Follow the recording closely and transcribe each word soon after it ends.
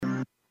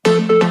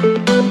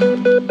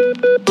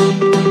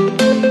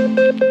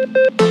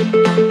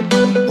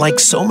Like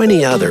so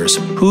many others,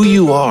 who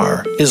you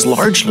are is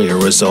largely a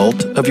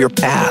result of your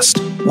past.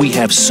 We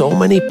have so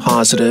many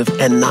positive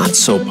and not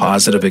so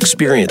positive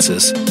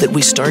experiences that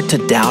we start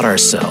to doubt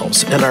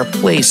ourselves and our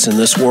place in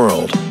this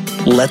world.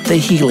 Let the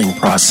healing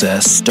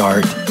process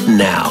start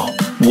now.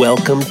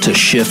 Welcome to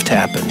Shift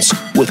Happens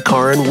with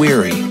Karin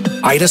Weary,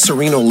 Ida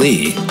Sereno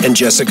Lee, and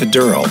Jessica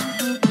Durrell.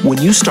 When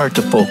you start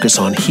to focus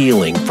on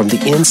healing from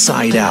the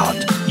inside out,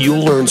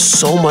 you'll learn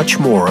so much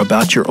more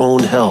about your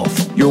own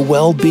health, your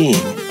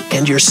well-being,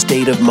 and your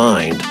state of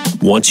mind.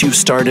 Once you've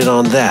started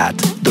on that,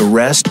 the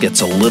rest gets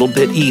a little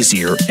bit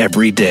easier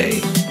every day.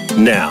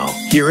 Now,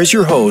 here is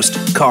your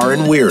host,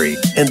 Karin Weary,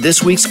 and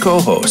this week's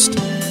co-host.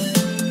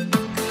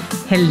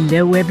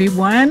 Hello,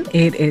 everyone.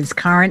 It is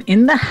Karin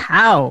in the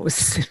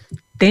house.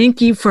 Thank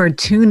you for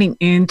tuning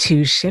in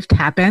to Shift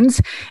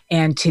Happens.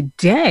 And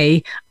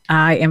today,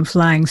 I am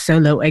flying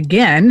solo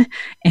again.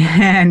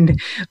 And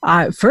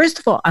first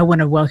of all, I want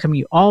to welcome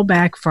you all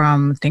back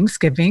from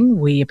Thanksgiving.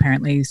 We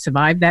apparently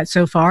survived that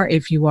so far.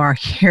 If you are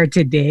here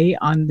today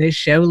on this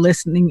show,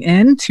 listening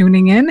in,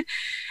 tuning in,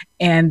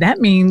 and that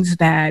means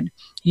that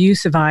you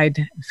survived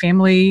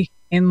family,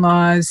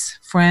 in-laws,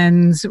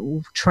 friends,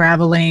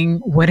 traveling,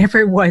 whatever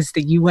it was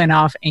that you went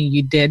off and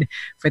you did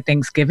for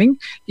Thanksgiving,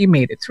 you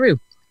made it through.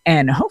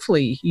 And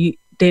hopefully you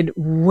did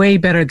way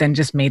better than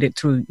just made it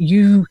through.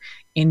 You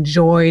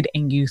enjoyed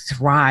and you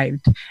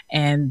thrived.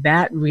 And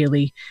that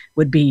really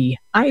would be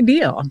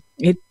ideal.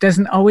 It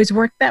doesn't always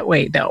work that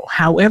way, though.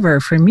 However,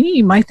 for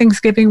me, my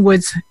Thanksgiving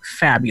was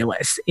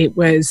fabulous. It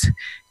was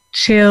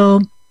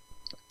chill.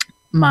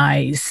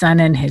 My son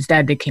and his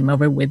dad, they came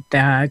over with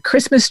a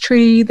Christmas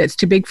tree that's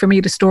too big for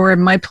me to store in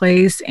my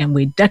place, and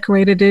we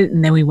decorated it,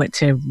 and then we went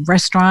to a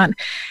restaurant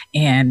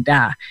and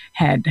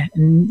had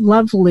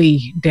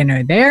lovely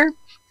dinner there.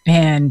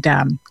 And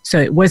so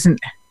it wasn't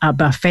a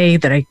buffet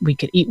that we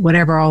could eat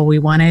whatever all we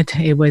wanted.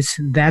 It was,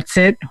 that's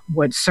it,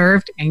 what's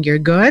served, and you're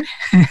good.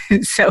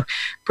 So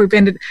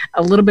prevented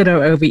a little bit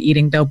of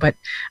overeating, though, but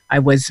I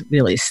was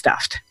really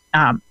stuffed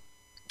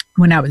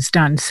when I was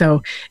done.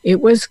 So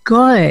it was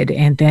good.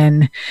 And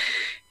then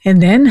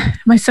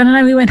my son and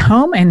I, we went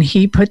home, and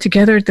he put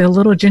together the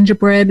little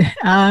gingerbread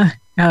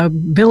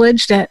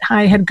village that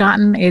I had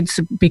gotten. It's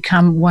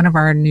become one of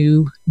our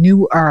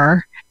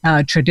newer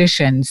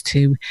traditions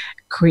to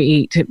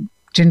create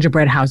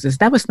gingerbread houses.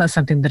 That was not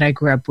something that I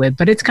grew up with,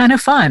 but it's kind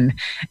of fun.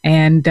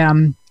 And,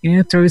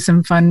 throw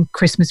some fun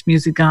Christmas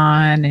music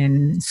on.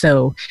 And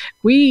so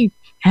we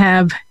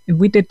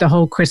did the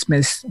whole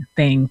Christmas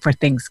thing for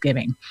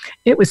Thanksgiving.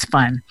 It was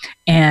fun.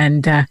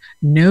 And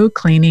no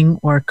cleaning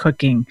or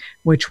cooking,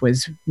 which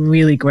was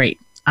really great.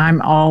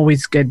 I'm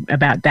always good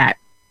about that.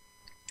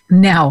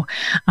 Now,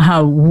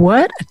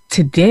 what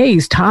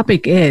today's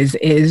topic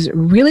is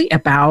really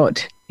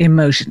about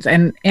emotions.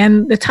 And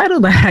the title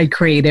that I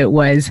created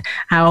was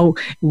How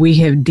We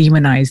Have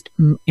Demonized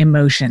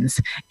Emotions.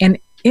 And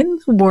in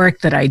the work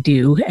that I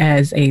do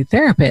as a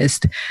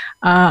therapist,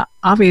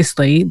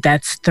 obviously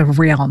that's the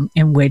realm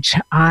in which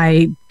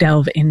I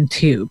delve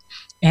into.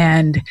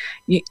 And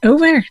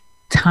over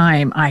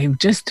time, I've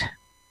just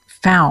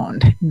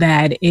found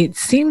that it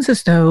seems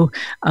as though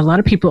a lot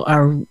of people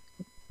are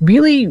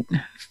really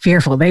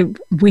fearful.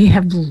 We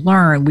have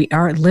learned, we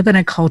live in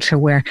a culture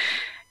where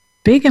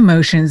big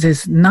emotions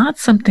is not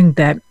something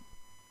that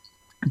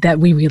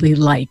we really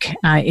like.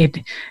 It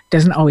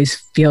doesn't always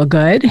feel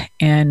good,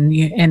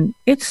 and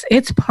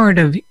it's part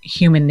of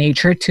human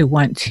nature to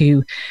want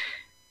to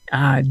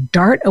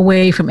dart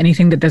away from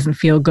anything that doesn't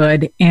feel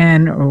good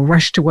and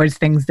rush towards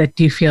things that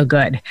do feel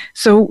good.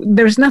 So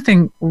there's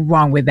nothing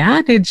wrong with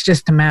that. It's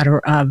just a matter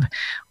of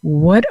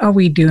what are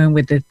we doing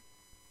with the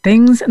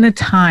things and the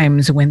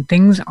times when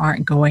things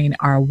aren't going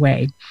our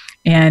way.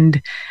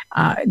 And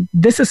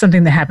this is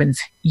something that happens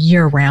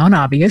year-round,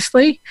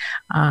 obviously.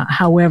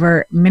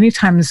 However, many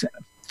times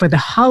for the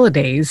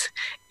holidays,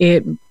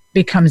 it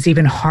becomes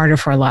even harder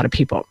for a lot of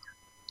people.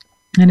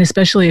 And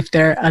especially if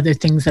there are other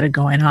things that are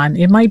going on.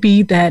 It might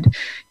be that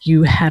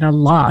you had a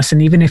loss.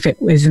 And even if it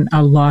isn't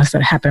a loss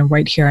that happened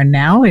right here and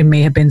now, it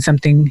may have been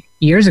something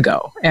years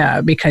ago,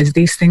 because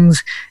these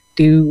things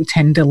do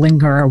tend to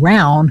linger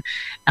around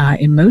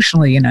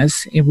emotionally in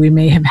us. We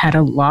may have had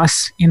a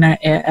loss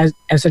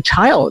as a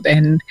child,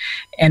 and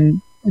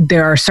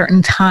there are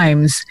certain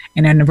times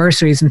and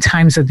anniversaries and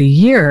times of the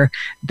year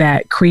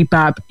that creep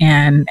up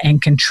and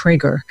can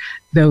trigger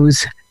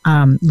those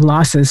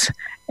losses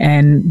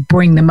and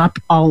bring them up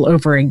all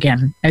over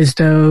again, as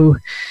though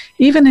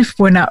even if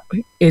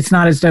it's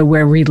not as though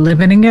we're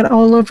reliving it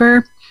all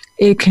over.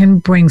 It can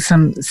bring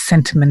some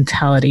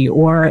sentimentality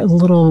or a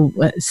little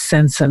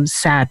sense of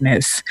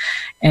sadness,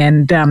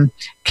 and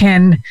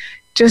can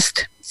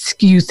just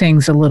skew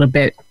things a little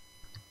bit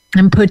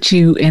and put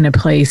you in a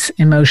place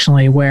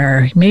emotionally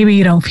where maybe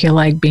you don't feel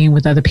like being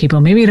with other people.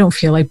 Maybe you don't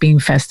feel like being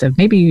festive.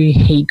 Maybe you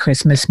hate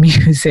Christmas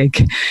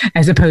music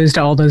as opposed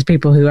to all those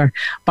people who are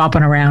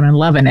bopping around and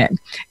loving it.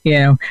 You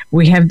know,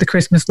 we have the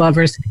Christmas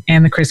lovers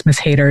and the Christmas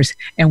haters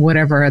and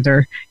whatever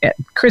other.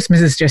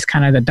 Christmas is just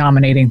kind of the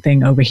dominating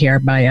thing over here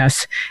by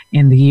us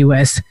in the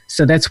U.S.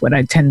 So that's what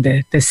I tend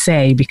to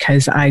say,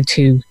 because I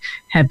too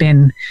have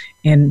been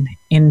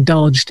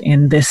indulged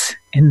in this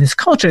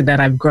culture that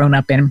I've grown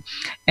up in.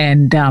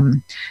 And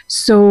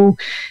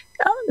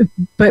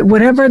but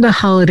whatever the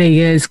holiday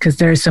is, because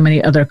there are so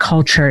many other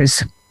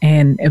cultures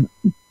and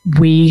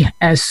we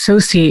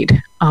associate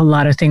a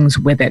lot of things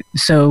with it.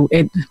 So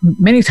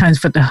many times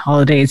for the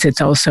holidays,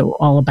 it's also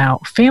all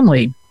about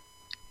family.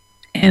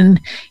 And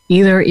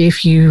either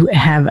if you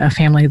have a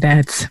family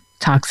that's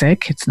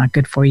toxic, it's not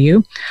good for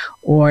you,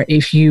 or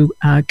if you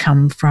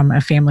come from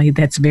a family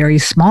that's very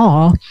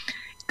small,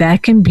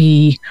 that can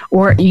be,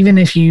 or even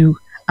if you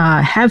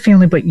have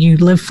family but you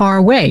live far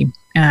away,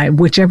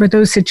 whichever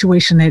those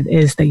situation it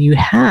is that you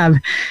have,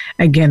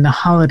 again, the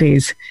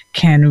holidays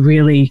can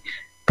really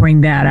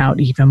bring that out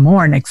even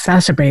more and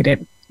exacerbate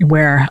it,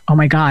 where, oh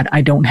my God,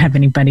 I don't have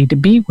anybody to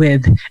be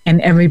with,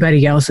 and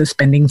everybody else is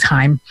spending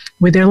time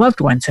with their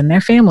loved ones and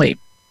their family.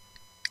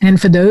 And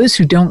for those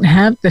who don't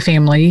have the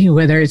family,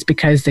 whether it's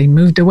because they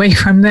moved away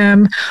from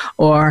them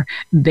or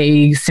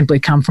they simply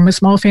come from a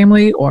small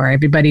family, or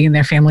everybody in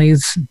their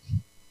families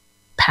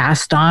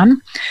passed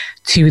on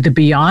to the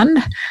beyond,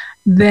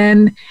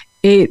 then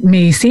it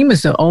may seem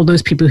as though all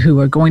those people who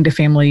are going to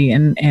family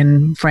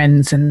and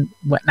friends and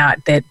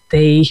whatnot, that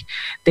they've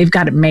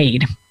got it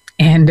made.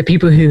 And the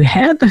people who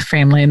have the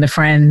family and the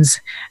friends,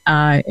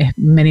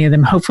 many of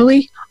them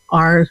hopefully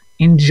are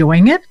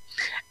enjoying it.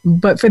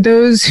 But for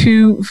those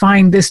who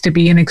find this to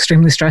be an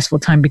extremely stressful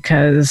time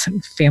because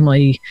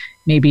family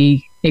may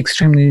be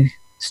extremely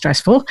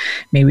stressful,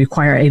 may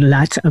require a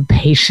lot of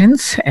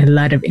patience, a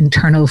lot of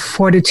internal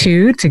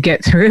fortitude to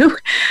get through,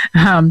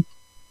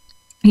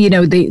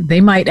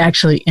 they might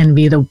actually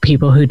envy the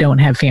people who don't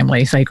have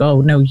families. Like,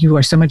 oh, no, you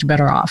are so much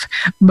better off.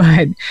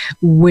 But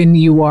when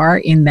you are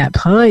in that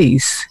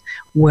place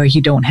where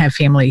you don't have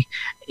family,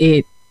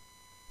 it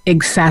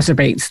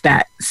exacerbates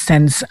that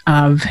sense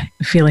of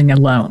feeling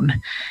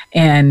alone.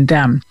 And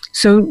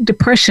so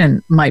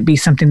depression might be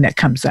something that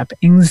comes up.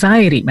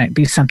 Anxiety might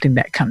be something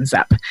that comes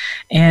up.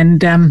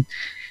 And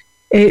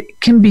it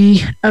can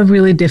be a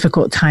really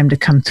difficult time to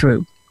come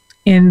through.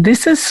 And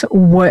this is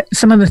what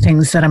some of the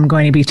things that I'm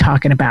going to be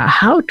talking about.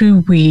 How do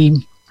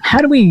we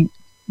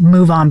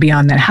move on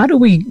beyond that? How do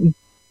we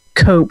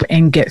cope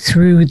and get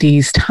through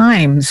these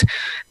times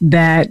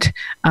that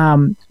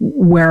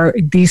where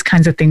these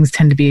kinds of things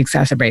tend to be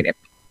exacerbated?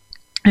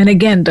 And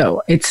again,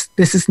 though,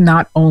 this is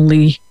not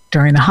only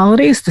during the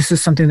holidays. This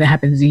is something that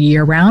happens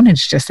year round.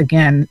 It's just,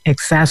 again,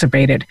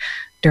 exacerbated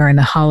during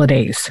the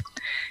holidays.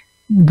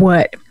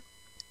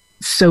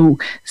 So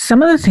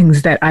some of the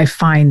things that I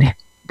find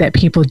that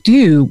people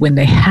do when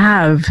they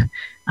have,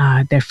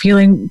 they're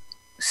feeling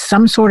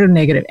some sort of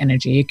negative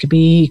energy. It could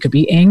be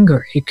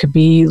anger. It could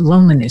be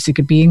loneliness. It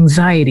could be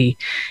anxiety.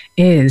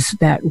 Is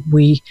that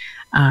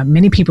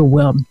many people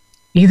will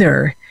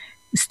either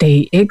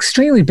stay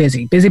extremely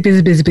busy.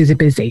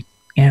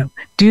 You know,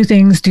 do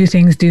things,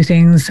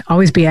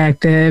 always be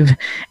active,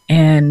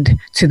 and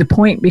to the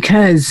point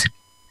because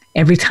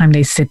every time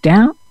they sit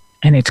down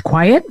and it's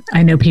quiet,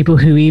 I know people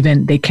who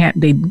they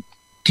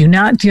do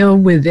not deal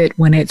with it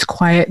when it's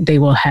quiet. They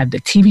will have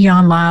the TV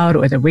on loud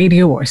or the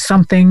radio or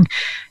something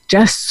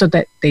just so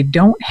that they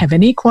don't have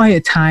any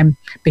quiet time,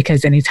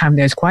 because anytime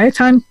there's quiet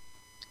time,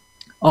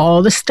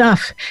 all the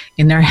stuff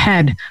in their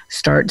head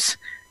starts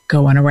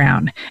going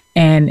around.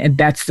 And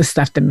that's the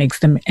stuff that makes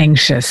them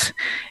anxious.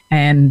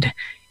 And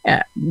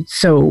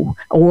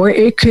or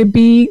it could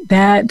be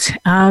that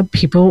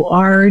people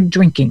are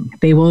drinking.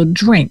 They will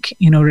drink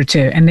in order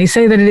to, and they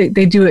say that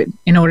they do it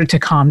in order to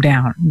calm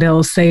down.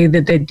 They'll say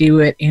that they do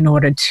it in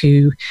order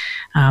to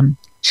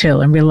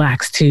chill and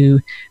relax,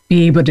 to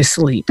be able to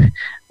sleep.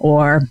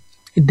 Or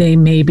they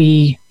may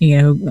be,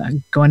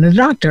 going to the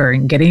doctor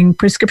and getting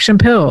prescription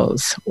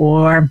pills,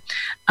 or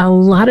a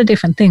lot of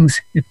different things.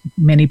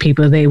 Many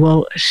people, they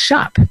will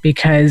shop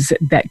because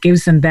that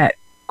gives them that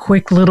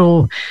quick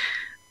little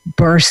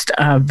burst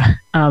of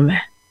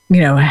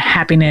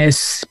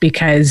happiness,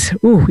 because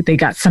they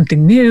got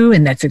something new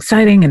and that's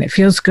exciting and it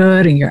feels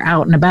good and you're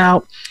out and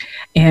about.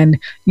 And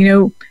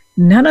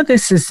none of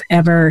this is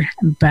ever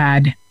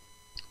bad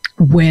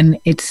when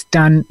it's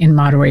done in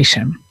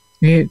moderation.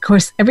 Of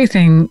course,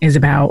 everything is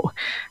about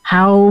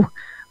how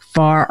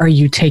far are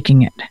you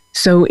taking it.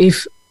 So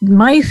if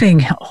my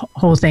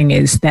whole thing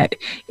is that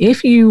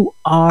if you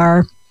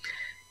are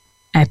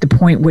at the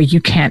point where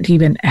you can't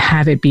even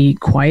have it be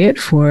quiet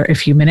for a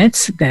few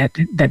minutes,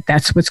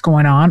 that's what's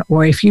going on,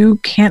 or if you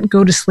can't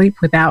go to sleep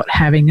without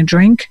having a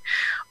drink,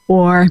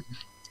 or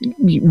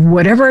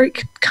whatever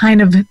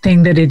kind of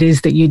thing that it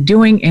is that you're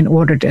doing in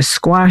order to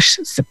squash,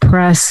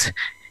 suppress,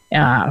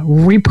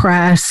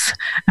 repress,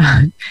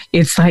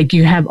 it's like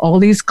you have all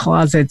these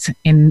closets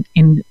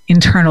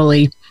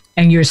internally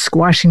and you're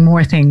squashing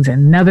more things.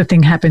 And another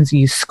thing happens,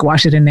 you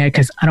squash it in there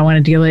because I don't want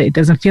to deal with it. It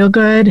doesn't feel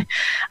good.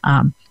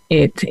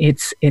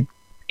 It's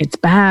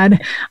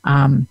bad.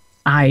 I'm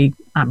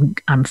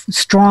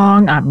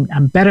strong.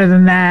 I'm better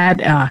than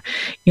that.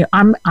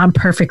 I'm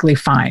perfectly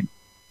fine.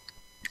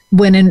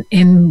 When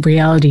in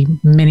reality,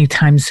 many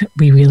times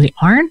we really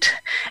aren't.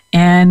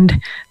 And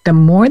the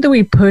more that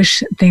we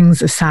push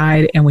things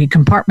aside and we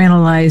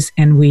compartmentalize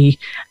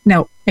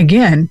now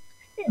again,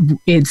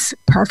 it's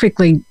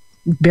perfectly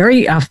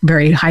very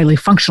highly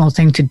functional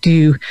thing to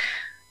do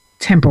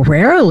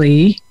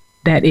temporarily,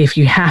 that if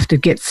you have to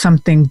get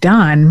something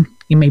done,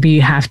 maybe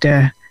you have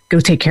to go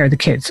take care of the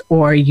kids,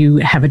 or you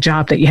have a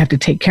job that you have to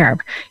take care of.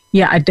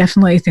 Yeah, I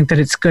definitely think that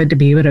it's good to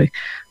be able to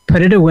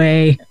put it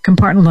away,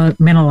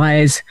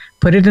 compartmentalize,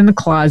 put it in the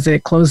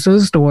closet, close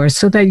those doors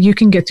so that you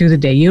can get through the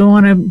day. You don't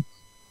want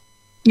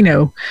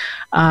to,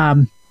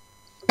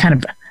 kind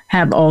of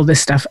have all this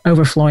stuff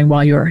overflowing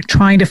while you're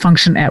trying to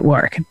function at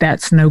work.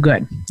 That's no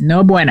good.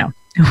 No bueno.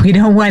 We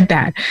don't want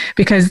that,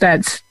 because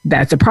that's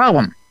a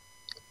problem.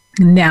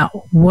 Now,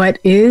 what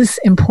is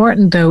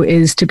important, though,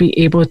 is to be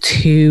able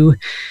to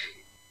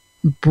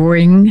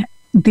bring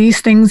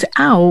these things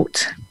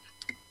out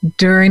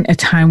during a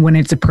time when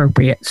it's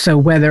appropriate. So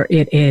whether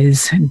it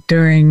is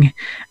during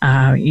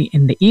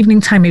in the evening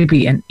time,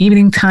 maybe an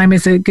evening time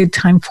is a good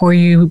time for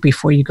you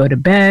before you go to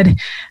bed,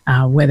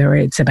 whether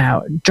it's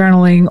about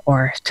journaling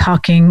or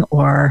talking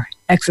or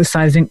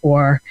exercising,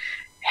 or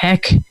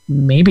heck,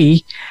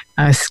 maybe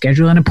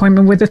schedule an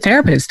appointment with a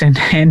therapist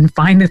and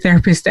find a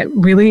therapist that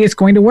really is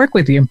going to work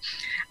with you.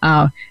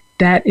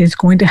 That is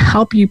going to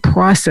help you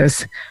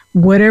process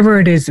whatever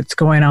it is that's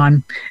going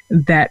on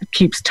that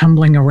keeps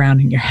tumbling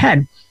around in your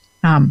head.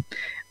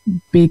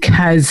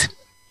 Because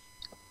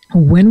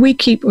when we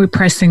keep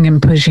repressing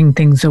and pushing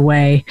things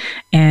away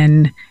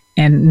and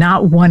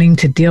not wanting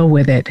to deal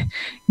with it,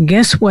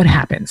 guess what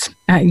happens?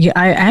 I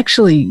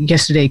actually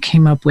yesterday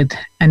came up with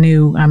a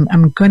new,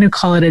 I'm going to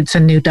call it's a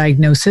new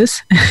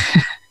diagnosis.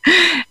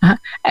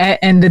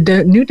 And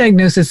the new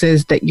diagnosis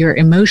is that you're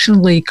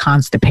emotionally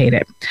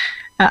constipated.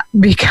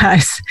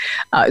 Because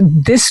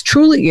this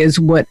truly is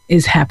what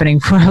is happening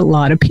for a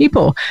lot of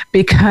people,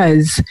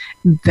 because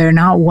they're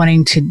not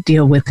wanting to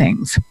deal with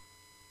things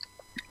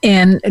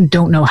and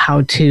don't know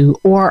how to,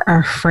 or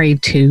are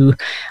afraid to.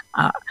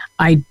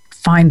 I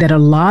find that a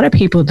lot of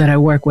people that I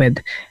work with,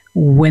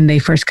 when they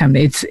first come,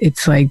 it's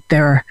like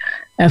they're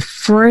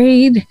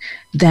afraid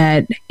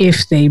that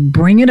if they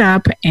bring it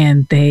up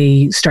and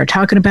they start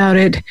talking about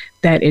it,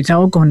 that it's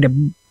all going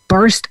to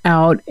burst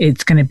out.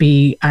 It's going to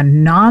be a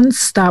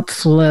nonstop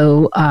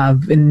flow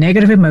of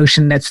negative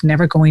emotion that's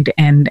never going to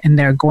end, and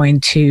they're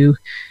going to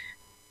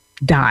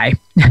die.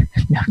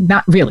 No,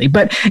 not really,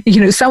 but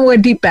somewhere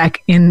deep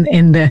back in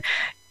the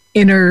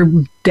inner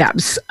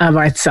depths of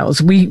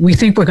ourselves, we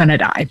think we're going to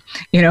die.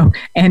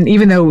 And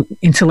even though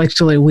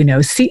intellectually we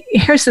know. See,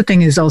 here's the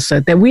thing: is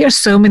also that we are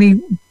so many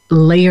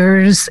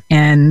layers,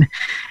 and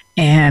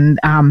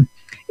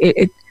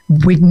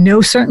we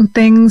know certain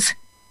things.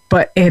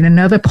 But in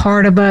another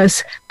part of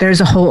us, there's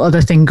a whole other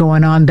thing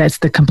going on that's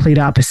the complete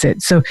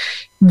opposite. So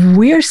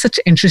we are such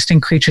interesting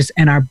creatures,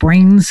 and our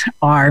brains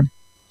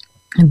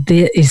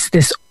is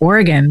this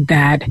organ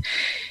that,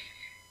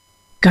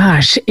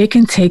 gosh, it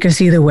can take us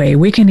either way.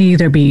 We can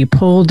either be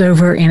pulled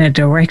over in a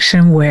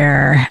direction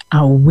where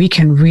we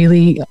can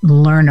really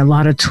learn a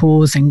lot of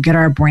tools and get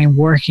our brain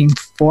working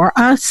for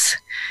us.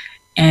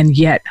 And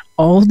yet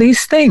all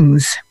these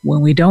things,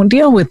 when we don't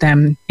deal with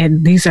them,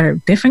 and these are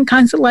different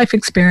kinds of life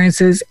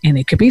experiences, and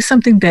it could be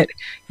something that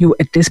you,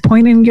 at this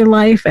point in your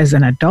life as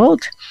an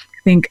adult,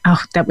 think,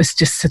 oh, that was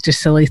just such a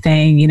silly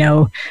thing.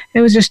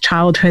 It was just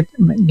childhood,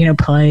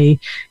 play,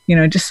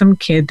 just some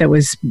kid that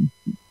was,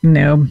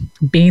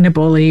 being a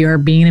bully or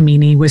being a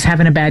meanie, was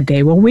having a bad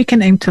day. Well, we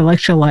can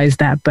intellectualize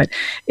that, but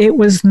it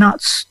was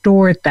not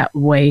stored that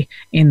way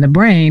in the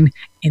brain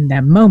in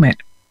that moment.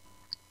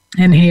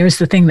 And here's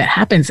the thing that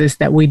happens is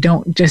that we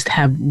don't just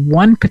have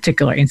one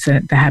particular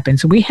incident that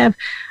happens. We have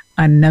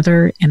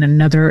another and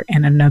another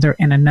and another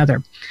and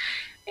another.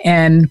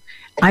 And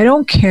I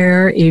don't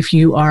care if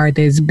you are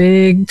this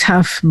big,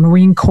 tough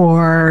Marine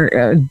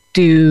Corps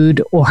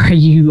dude, or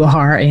you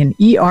are an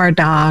ER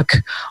doc,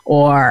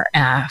 or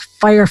a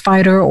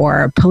firefighter,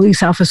 or a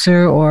police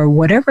officer, or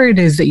whatever it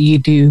is that you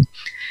do.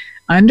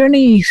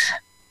 Underneath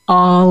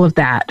all of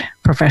that,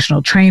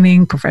 professional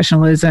training,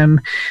 professionalism,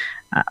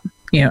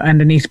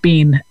 underneath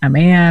being a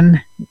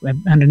man,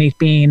 underneath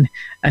being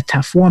a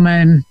tough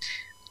woman,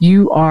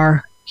 you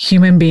are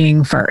human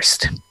being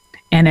first.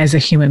 And as a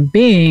human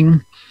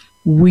being,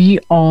 we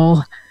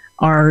all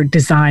are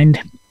designed,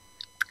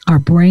 our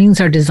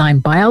brains are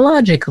designed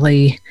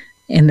biologically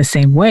in the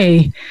same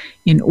way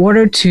in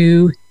order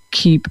to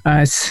keep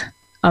us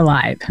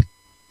alive.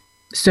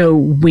 So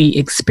we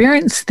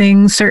experience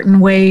things certain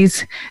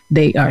ways,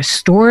 they are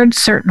stored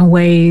certain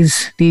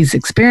ways, these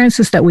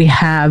experiences that we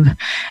have,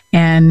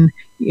 and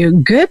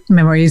good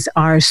memories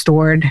are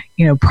stored,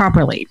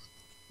 properly.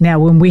 Now,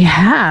 when we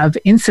have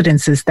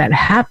incidences that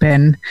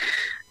happen,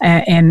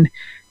 and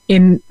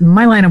in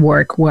my line of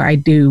work, where I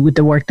do with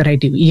the work that I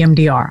do,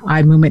 EMDR,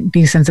 eye movement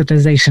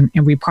desensitization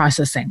and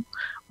reprocessing,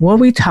 what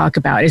we talk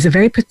about is a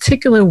very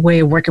particular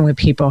way of working with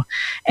people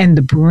and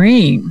the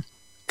brain,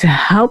 to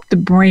help the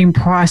brain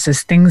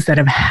process things that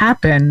have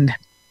happened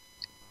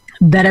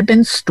that have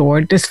been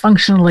stored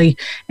dysfunctionally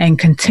and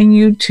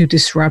continue to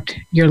disrupt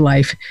your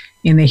life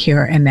in the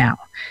here and now.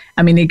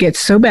 I mean, it gets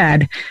so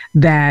bad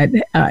that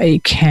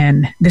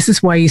this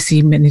is why you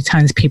see many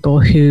times people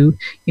who,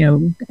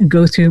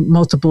 go through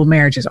multiple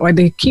marriages, or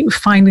they keep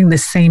finding the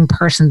same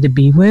person to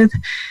be with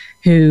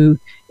who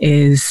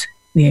is,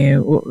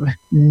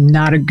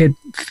 not a good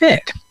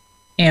fit.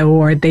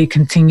 Or they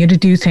continue to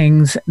do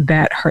things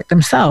that hurt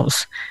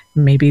themselves.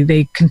 Maybe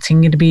they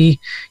continue to be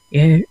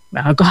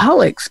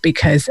alcoholics,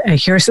 because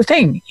here's the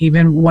thing,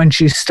 even once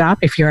you stop,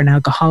 if you're an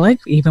alcoholic,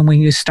 even when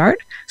you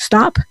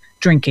stop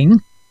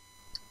drinking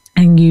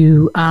and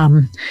you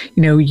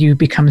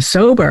become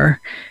sober,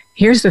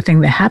 here's the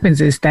thing that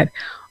happens is that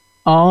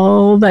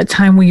all that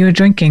time when you were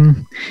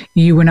drinking,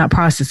 you were not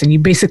processing. You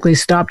basically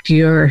stopped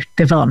your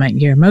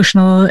development, your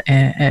emotional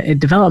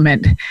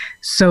development.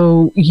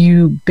 So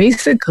you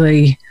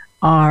basically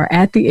are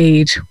at the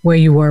age where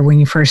you were when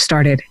you first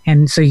started.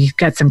 And so you've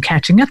got some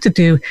catching up to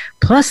do.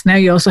 Plus, now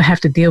you also have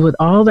to deal with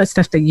all that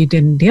stuff that you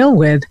didn't deal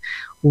with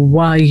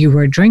while you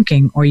were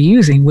drinking or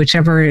using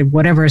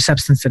whatever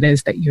substance it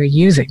is that you're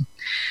using.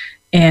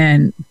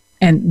 And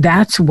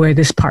that's where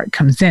this part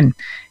comes in,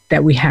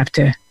 that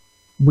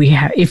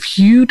if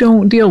you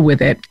don't deal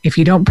with it, if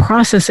you don't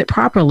process it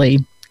properly,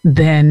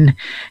 then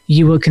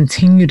you will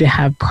continue to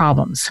have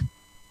problems.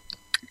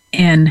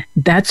 And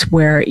that's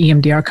where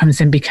EMDR comes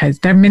in, because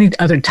there are many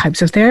other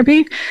types of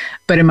therapy.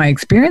 But in my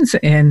experience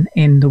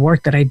in the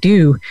work that I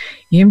do,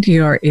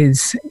 EMDR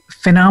is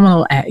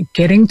phenomenal at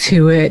getting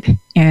to it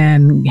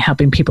and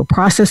helping people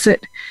process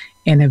it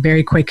in a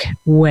very quick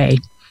way,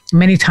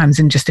 many times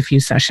in just a few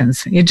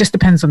sessions. It just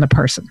depends on the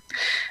person.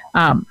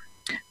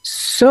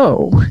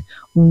 So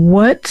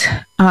what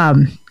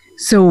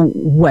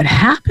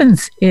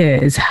happens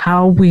is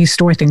how we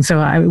store things. So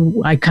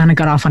I kind of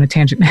got off on a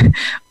tangent,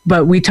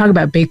 but we talk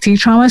about big T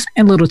traumas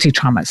and little T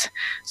traumas.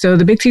 So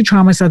the big T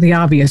traumas are the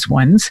obvious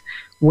ones,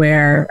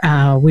 where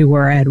we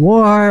were at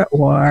war,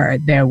 or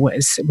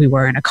we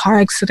were in a car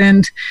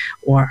accident,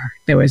 or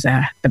there was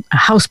a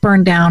house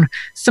burned down,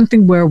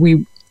 something where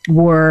we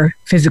were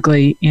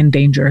physically in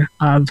danger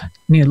of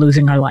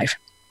losing our life.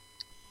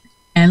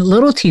 And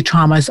little T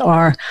traumas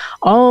are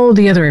all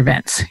the other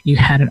events. You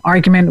had an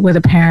argument with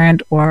a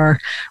parent or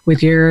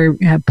with your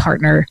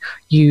partner.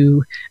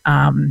 You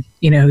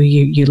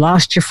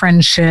lost your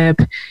friendship.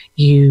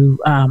 You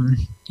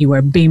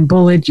were being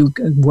bullied. You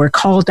were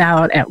called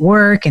out at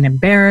work and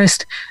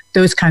embarrassed.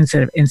 Those kinds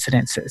of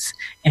incidences.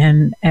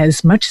 And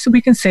as much as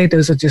we can say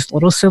those are just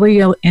little silly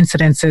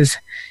incidences,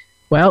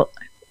 well,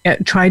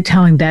 try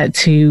telling that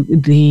to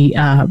the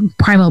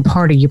primal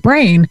part of your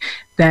brain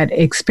that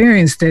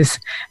experienced this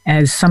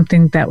as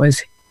something that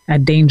was a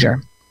danger.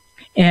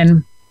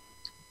 And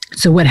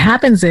so what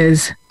happens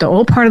is the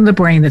old part of the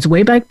brain that's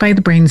way back by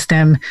the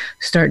brainstem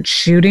starts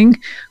shooting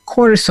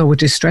cortisol,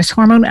 which is stress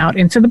hormone, out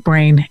into the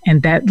brain,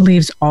 and that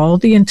leaves all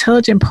the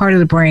intelligent part of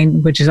the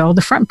brain, which is all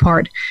the front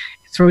part,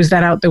 throws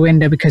that out the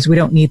window, because we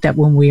don't need that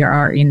when we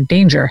are in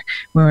danger.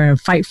 We're in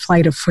fight,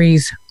 flight, or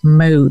freeze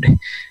mode.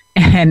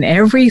 And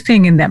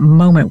everything in that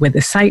moment, with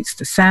the sights,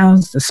 the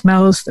sounds, the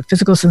smells, the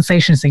physical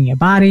sensations in your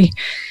body,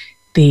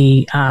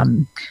 the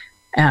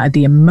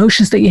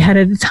emotions that you had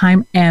at the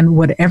time, and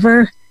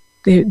whatever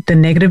the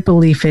negative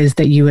belief is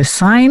that you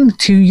assign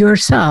to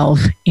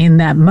yourself in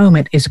that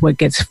moment, is what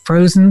gets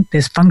frozen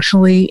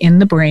dysfunctionally in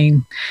the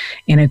brain,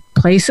 in a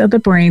place of the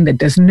brain that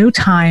doesn't know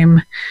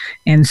time.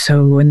 And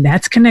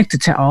that's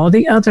connected to all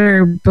the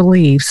other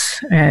beliefs,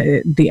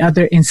 the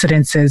other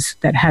incidences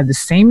that have the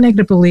same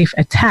negative belief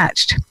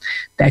attached.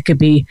 That could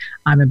be,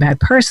 I'm a bad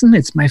person,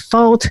 it's my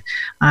fault,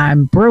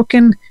 I'm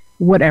broken,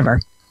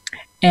 whatever.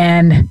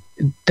 And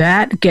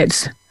that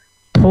gets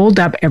pulled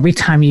up every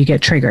time you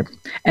get triggered,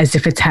 as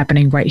if it's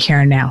happening right here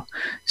and now.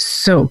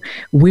 So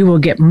we will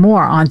get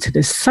more onto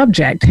this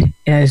subject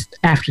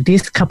after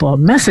these couple of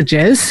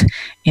messages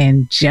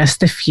in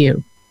just a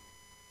few.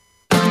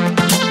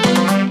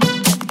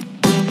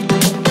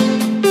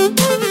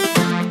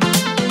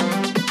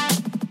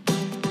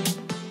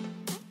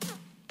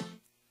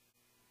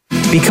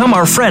 Become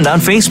our friend on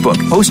Facebook.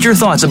 Post your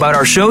thoughts about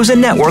our shows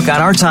and network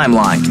on our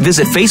timeline.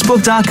 Visit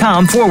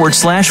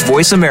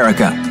facebook.com/Voice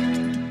America.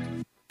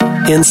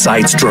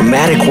 Insight's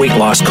dramatic weight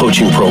loss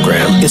coaching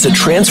program is a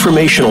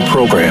transformational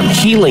program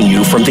healing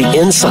you from the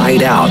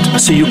inside out,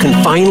 so you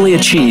can finally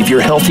achieve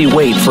your healthy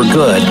weight for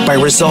good by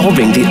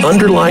resolving the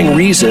underlying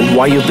reason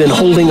why you've been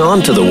holding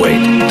on to the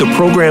weight. The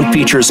program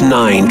features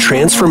 9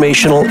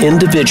 transformational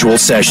individual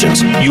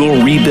sessions.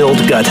 You'll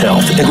rebuild gut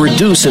health and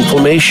reduce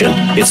inflammation.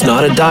 It's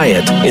not a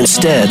diet.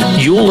 Instead,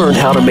 you'll learn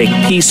how to make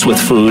peace with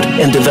food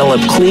and develop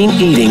clean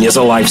eating as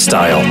a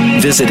lifestyle.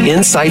 Visit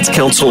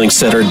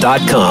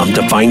InsightsCounselingCenter.com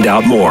to find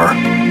out more.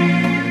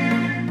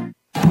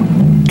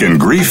 Can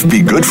grief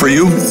be good for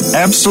you?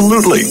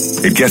 Absolutely.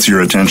 It gets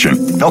your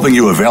attention, helping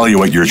you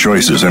evaluate your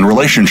choices and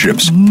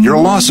relationships. Your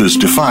losses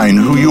define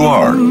who you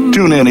are.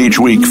 Tune in each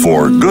week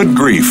for Good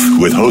Grief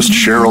with host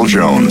Cheryl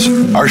Jones.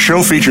 Our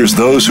show features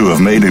those who have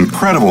made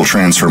incredible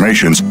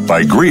transformations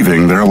by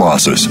grieving their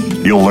losses.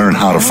 You'll learn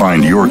how to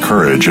find your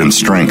courage and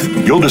strength.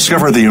 You'll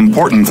discover the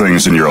important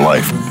things in your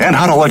life and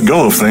how to let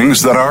go of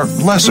things that are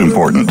less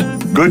important.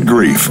 Good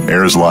Grief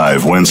airs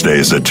live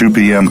Wednesdays at 2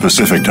 p.m.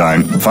 Pacific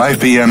Time,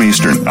 5 p.m.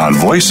 Eastern on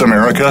Voice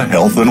America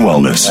Health and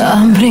Wellness.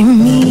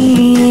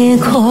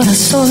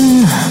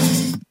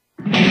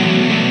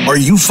 Are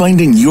you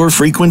finding your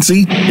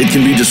frequency? It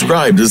can be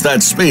described as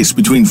that space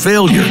between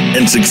failure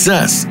and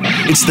success.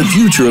 It's the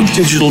future of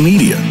digital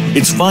media.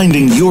 It's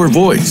finding your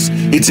voice.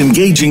 It's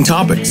engaging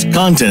topics,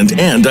 content,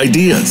 and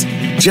ideas.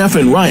 Jeff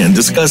and Ryan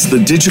discuss the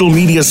digital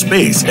media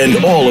space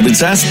and all of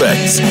its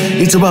aspects.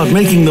 It's about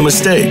making the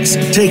mistakes,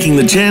 taking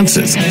the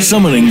chances,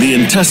 summoning the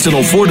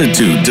intestinal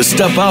fortitude to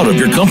step out of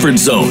your comfort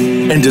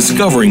zone, and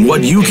discovering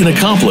what you can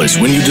accomplish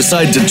when you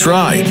decide to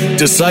try,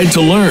 decide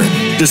to learn,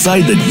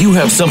 decide that you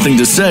have something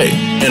to say,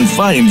 and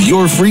find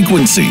your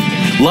frequency.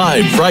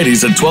 Live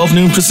Fridays at 12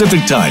 noon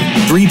Pacific Time,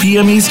 3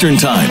 p.m. Eastern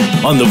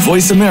Time on the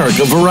Voice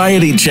America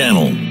Variety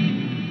Channel.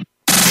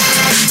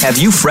 Have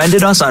you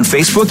friended us on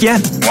Facebook yet?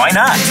 Why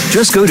not?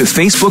 Just go to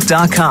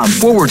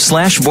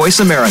facebook.com/Voice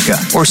America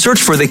or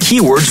search for the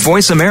keywords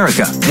Voice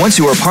America. Once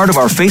you are part of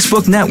our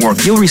Facebook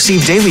network, you'll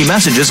receive daily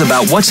messages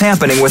about what's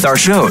happening with our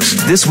shows,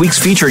 this week's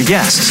featured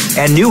guests,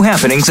 and new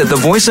happenings at the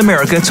Voice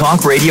America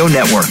Talk Radio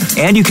Network.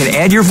 And you can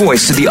add your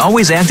voice to the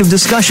always active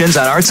discussions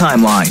on our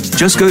timeline.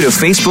 Just go to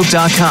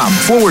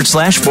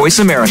facebook.com/Voice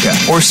America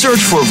or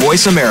search for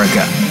Voice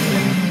America.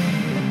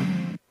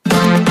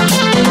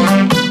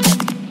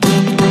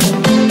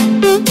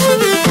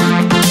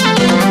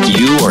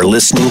 You are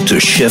listening to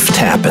Shift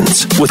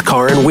Happens with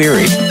Karen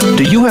Weary.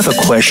 Do you have a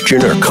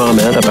question or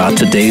comment about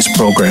today's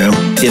program?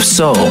 If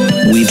so,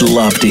 we'd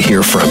love to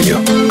hear from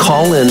you.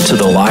 Call in to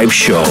the live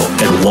show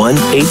at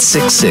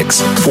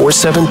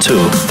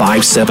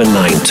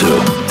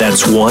 1-866-472-5792.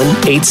 That's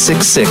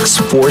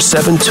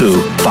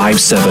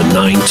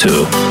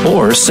 1-866-472-5792.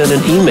 Or send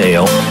an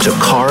email to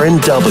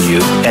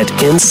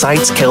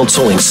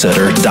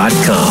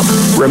KarenW@InsightsCounselingCenter.com.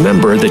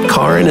 Remember that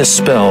Karen is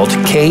spelled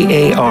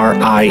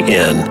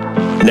Karin.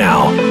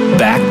 Now,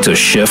 back to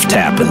Shift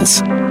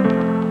Happens.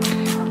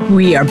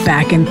 We are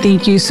back, and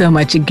thank you so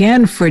much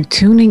again for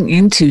tuning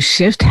into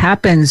Shift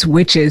Happens,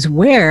 which is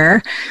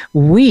where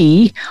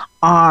we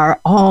are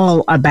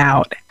all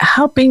about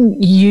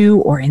helping you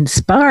or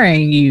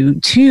inspiring you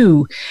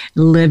to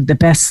live the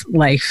best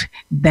life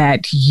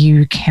that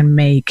you can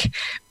make,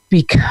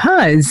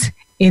 because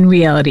in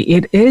reality,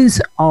 it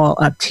is all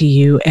up to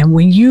you. And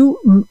when you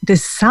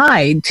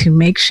decide to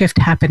make shift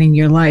happen in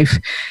your life,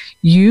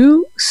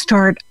 you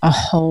start a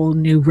whole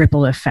new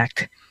ripple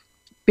effect,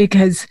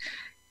 because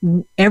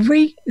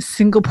every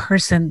single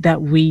person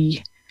that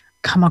we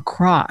come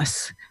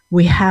across,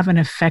 we have an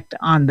effect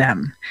on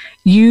them.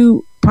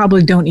 You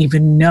probably don't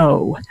even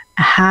know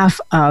half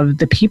of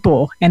the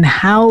people and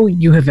how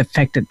you have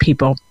affected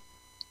people,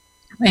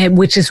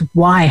 which is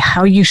why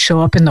how you show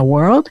up in the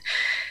world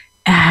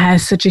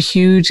has such a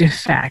huge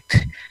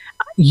effect.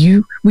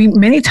 We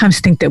many times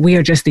think that we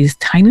are just these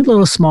tiny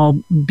little small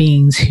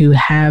beings who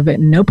have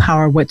no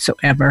power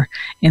whatsoever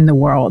in the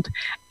world.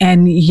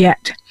 And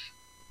yet,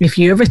 if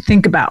you ever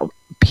think about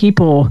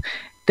people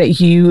that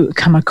you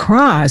come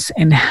across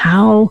and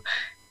how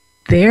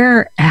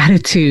their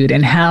attitude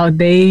and how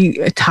they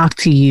talk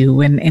to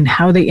you and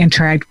how they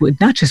interact with,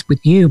 not just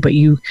with you, but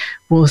you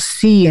will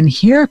see and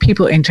hear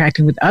people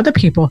interacting with other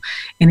people.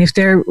 And if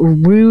they're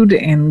rude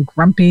and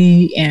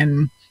grumpy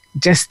and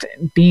just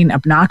being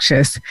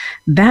obnoxious,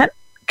 that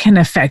can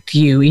affect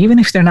you, even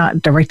if they're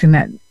not directing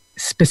that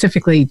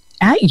specifically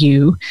at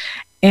you,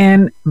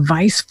 and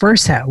vice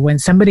versa. When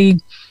somebody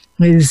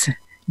is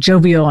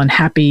jovial and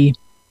happy,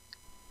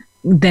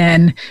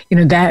 then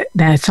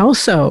that's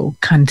also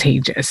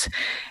contagious.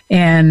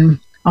 And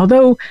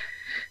although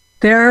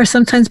there are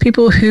sometimes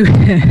people who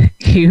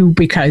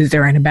because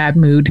they're in a bad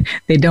mood,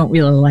 they don't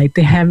really like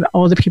to have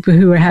all the people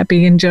who are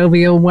happy and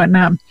jovial and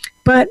whatnot.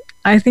 But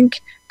I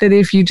think that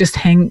if you just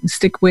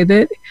stick with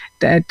it,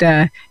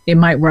 that it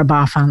might rub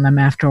off on them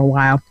after a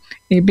while.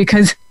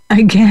 Because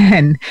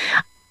again,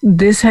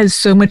 this has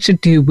so much to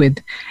do with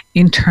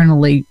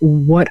internally,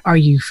 what are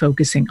you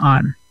focusing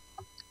on?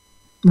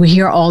 We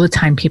hear all the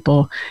time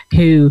people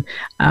who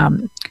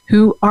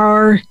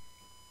are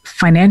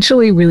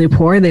financially really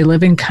poor. They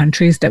live in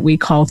countries that we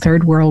call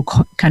third world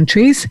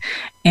countries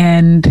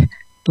and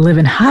live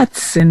in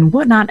huts and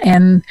whatnot.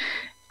 And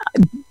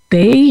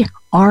they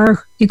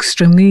are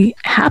extremely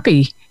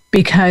happy,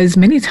 because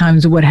many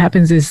times what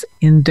happens is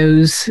in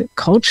those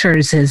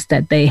cultures is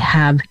that they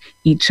have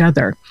each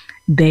other.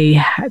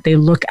 They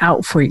look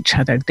out for each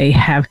other. They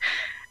have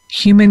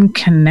human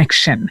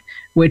connection,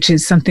 which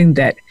is something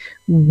that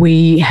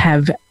we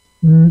have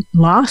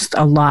lost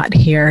a lot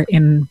here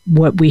in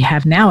what we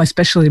have now,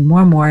 especially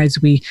more and more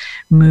as we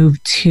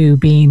move to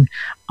being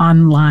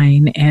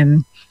online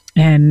and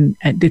and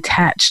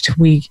detached.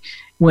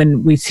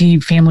 When we see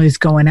families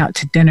going out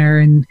to dinner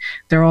and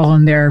they're all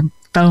on their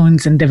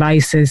phones and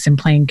devices and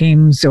playing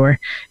games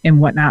and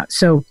whatnot.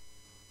 So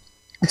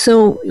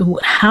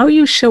how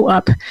you show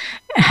up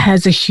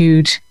has a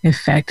huge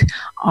effect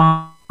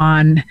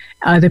on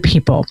other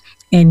people,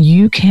 and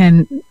you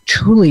can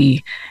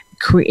truly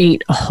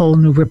create a whole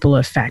new ripple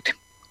effect.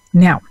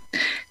 Now,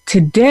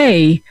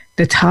 today,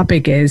 the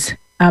topic is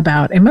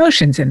about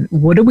emotions and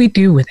what do we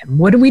do with them?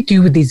 What do we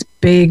do with these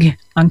big,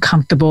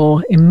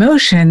 uncomfortable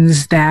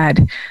emotions that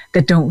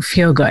don't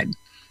feel good?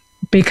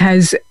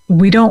 Because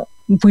we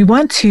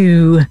want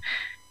to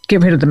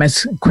get rid of them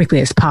as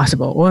quickly as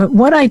possible.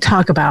 What I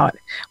talk about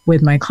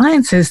with my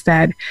clients is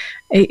that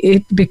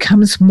it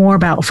becomes more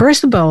about,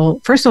 first of all,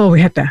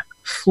 we have to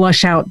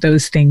flush out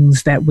those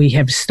things that we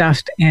have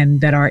stuffed and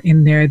that are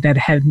in there that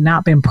have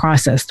not been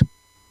processed.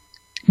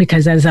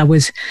 Because as I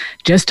was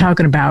just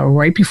talking about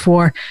right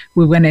before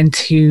we went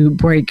into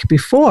break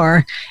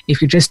before, if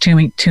you're just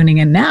tuning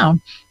in now,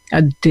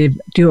 I did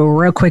do a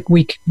real quick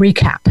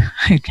recap.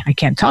 I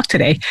can't talk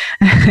today.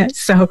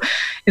 So,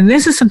 and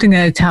this is something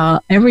that I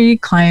tell every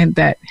client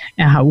that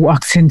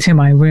walks into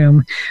my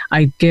room.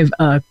 I give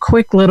a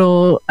quick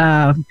little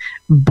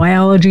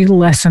biology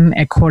lesson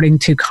according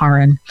to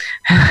Karen.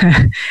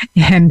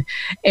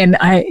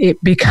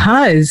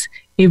 Because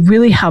it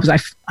really helps.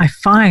 I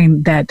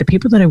find that the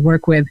people that I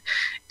work with,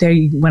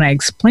 when I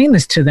explain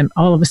this to them,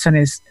 all of a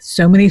sudden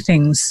so many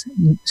things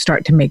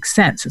start to make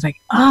sense. It's like,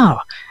 oh,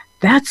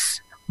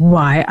 that's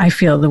why I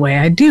feel the way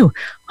I do.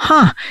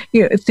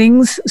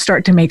 Things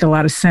start to make a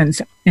lot of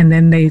sense. And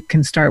then they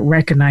can start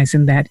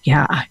recognizing that,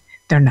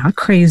 they're not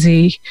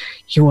crazy.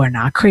 You are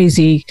not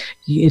crazy.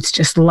 It's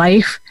just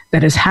life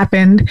that has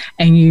happened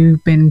and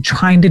you've been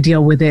trying to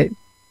deal with it.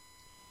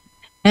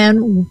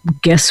 And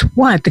guess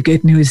what? The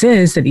good news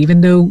is that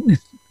even though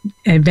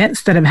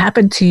events that have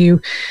happened to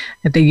you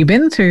that you've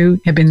been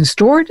through have been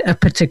stored a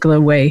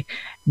particular way,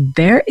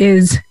 there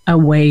is a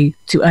way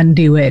to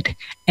undo it.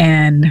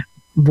 And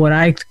what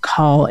I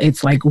call,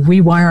 it's like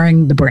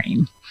rewiring the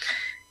brain.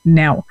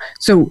 Now,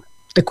 so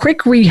the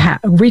quick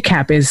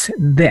recap is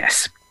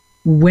this.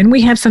 When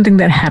we have something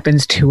that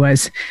happens to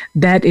us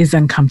that is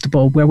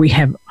uncomfortable, where we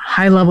have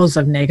high levels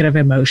of negative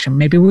emotion,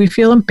 maybe we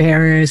feel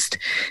embarrassed,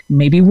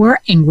 maybe we're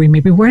angry,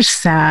 maybe we're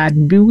sad,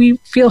 maybe we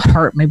feel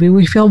hurt, maybe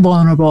we feel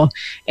vulnerable,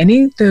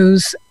 any of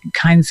those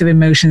kinds of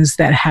emotions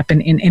that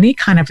happen in any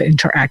kind of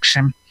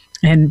interaction.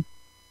 And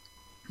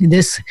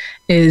this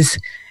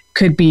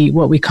could be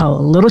what we call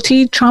a little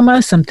t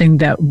trauma, something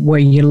that where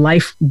your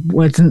life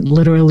wasn't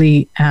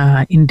literally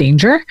in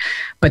danger,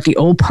 but the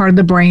old part of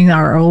the brain,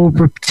 our old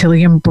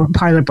reptilian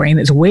part of the brain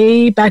is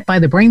way back by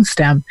the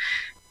brainstem,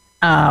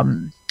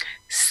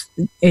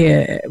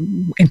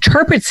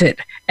 interprets it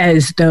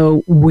as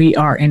though we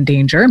are in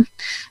danger.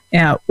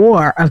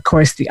 Or, of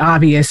course, the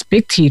obvious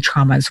big T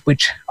traumas,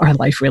 which our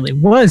life really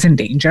was in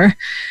danger.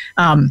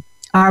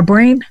 Our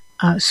brain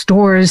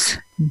stores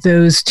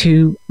those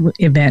two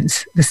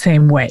events the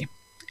same way.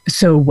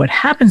 So what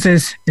happens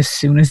is, as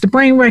soon as the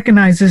brain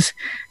recognizes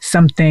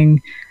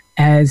something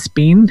as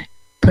being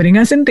putting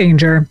us in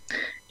danger,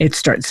 it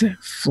starts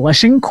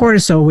flushing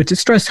cortisol, which is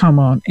stress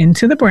hormone,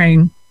 into the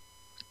brain,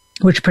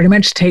 which pretty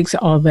much takes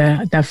all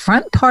the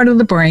front part of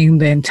the brain,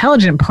 the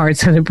intelligent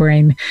parts of the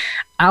brain,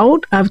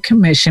 out of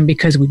commission,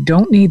 because we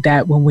don't need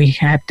that when we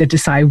have to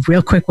decide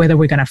real quick whether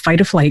we're going to fight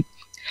or flight.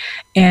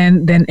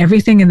 And then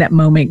everything in that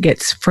moment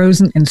gets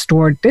frozen and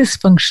stored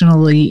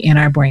dysfunctionally in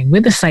our brain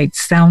with the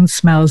sights, sounds,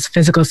 smells,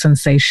 physical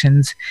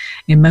sensations,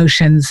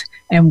 emotions,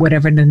 and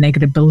whatever the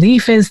negative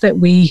belief is that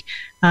we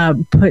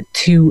put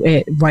to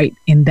it right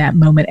in that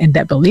moment. And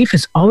that belief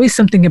is always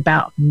something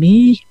about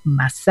me,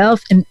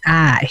 myself, and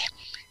I.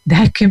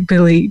 That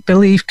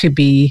belief could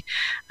be,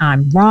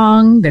 I'm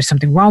wrong, there's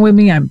something wrong with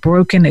me, I'm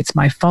broken, it's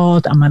my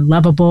fault, I'm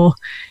unlovable,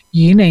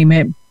 you name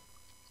it.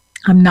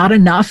 I'm not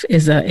enough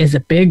is a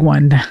big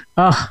one.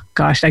 Oh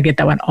gosh, I get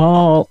that one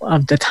all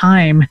of the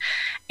time.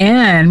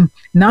 And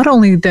not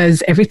only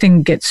does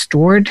everything get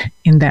stored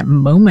in that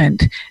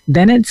moment,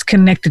 then it's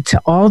connected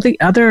to all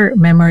the other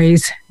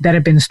memories that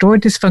have been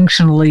stored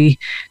dysfunctionally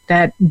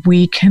that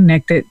we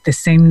connected the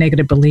same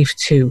negative belief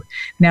to.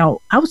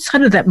 Now,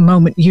 outside of that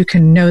moment, you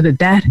can know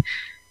that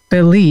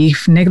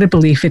belief, negative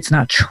belief, it's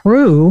not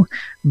true,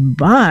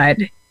 but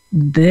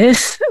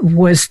this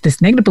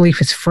negative belief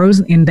is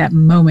frozen in that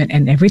moment.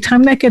 And every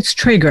time that gets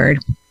triggered,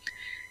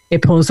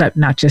 it pulls up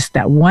not just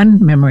that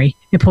one memory,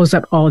 it pulls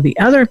up all the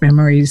other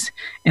memories.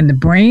 And the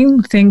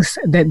brain thinks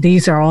that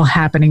these are all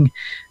happening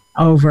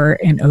over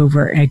and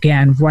over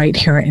again, right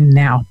here and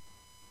now.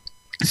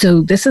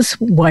 So this is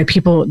why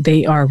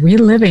they are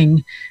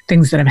reliving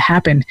things that have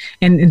happened.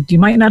 And you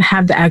might not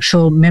have the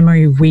actual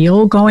memory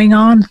reel going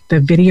on,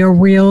 the video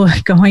reel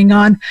going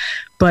on,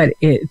 but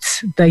it's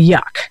the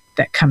yuck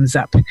that comes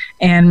up.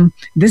 And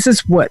this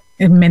is what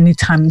many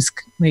times,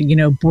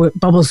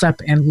 bubbles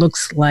up and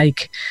looks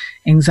like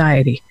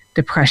anxiety,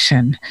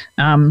 depression,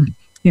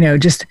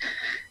 just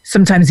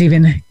sometimes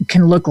even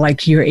can look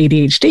like you're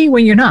ADHD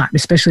when you're not,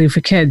 especially for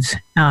kids.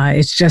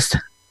 It's just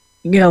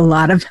a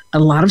lot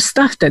of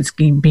stuff that's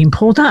being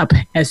pulled up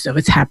as though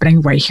it's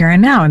happening right here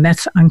and now, and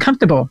that's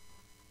uncomfortable.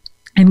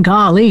 And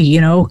golly,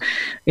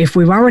 if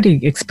we've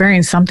already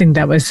experienced something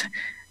that was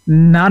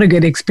not a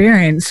good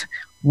experience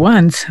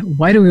once,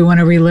 why do we want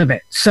to relive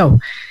it? So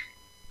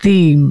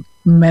the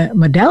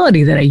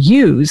modality that I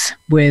use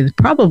with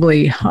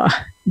probably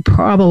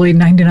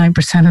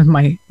 99%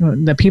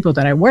 of the people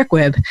that I work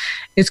with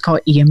is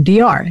called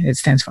EMDR. It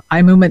stands for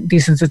eye movement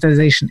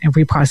desensitization and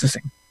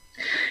reprocessing.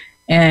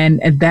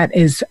 And that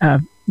is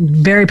a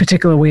very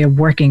particular way of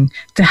working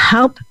to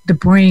help the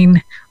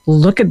brain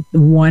look at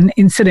one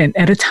incident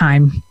at a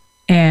time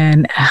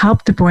and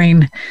help the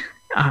brain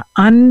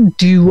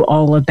undo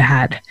all of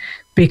that.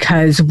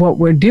 Because what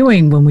we're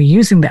doing when we're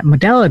using that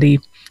modality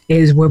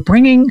is we're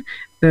bringing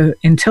the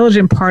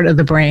intelligent part of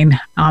the brain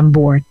on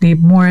board, the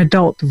more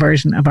adult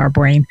version of our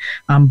brain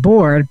on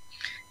board,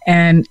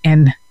 and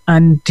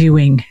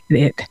undoing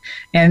it.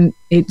 And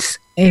it's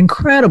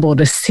incredible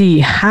to see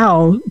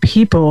how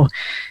people,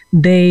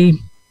 they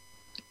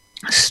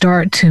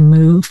start to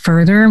move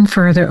further and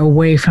further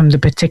away from the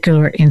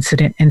particular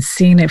incident and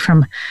seeing it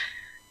from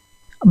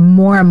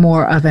more and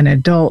more of an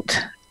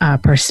adult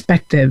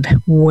perspective,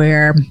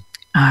 where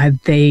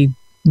they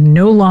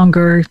no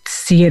longer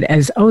see it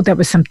as, oh, that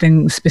was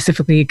something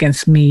specifically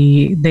against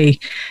me.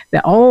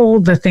 All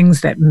the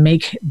things that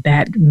make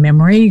that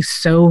memory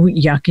so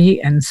yucky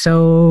and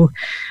so,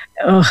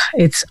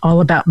 it's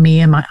all about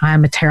me and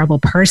I'm a terrible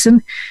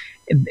person,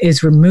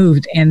 is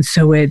removed. And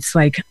so it's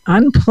like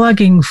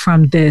unplugging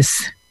from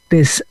this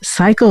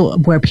cycle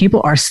where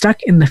people are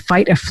stuck in the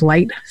fight or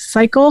flight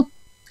cycle,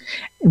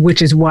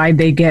 which is why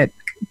they get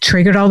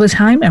triggered all the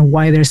time and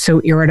why they're so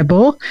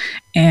irritable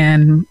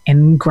and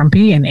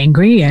grumpy and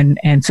angry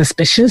and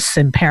suspicious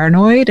and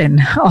paranoid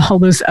and all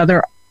those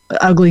other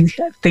ugly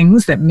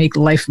things that make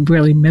life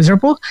really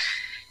miserable,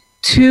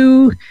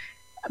 to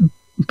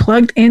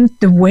plugged in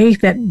the way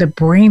that the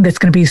brain that's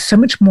going to be so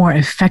much more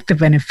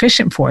effective and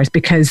efficient for us,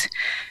 because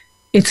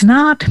it's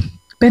not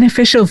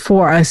beneficial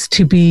for us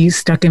to be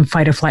stuck in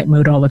fight or flight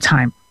mode all the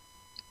time.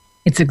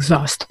 It's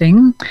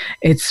exhausting.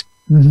 It's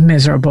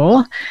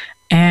miserable.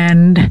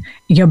 And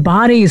your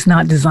body is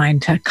not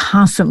designed to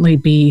constantly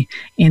be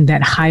in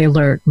that high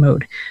alert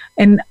mode.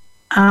 And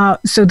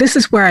so this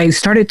is where I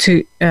started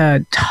to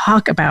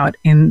talk about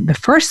in the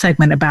first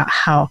segment about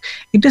how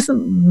it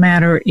doesn't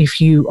matter if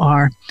you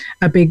are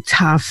a big,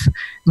 tough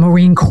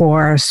Marine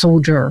Corps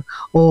soldier,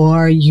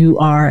 or you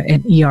are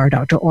an ER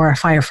doctor, or a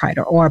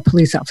firefighter, or a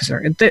police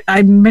officer.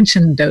 I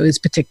mentioned those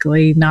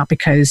particularly not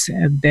because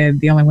they're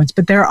the only ones,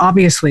 but there are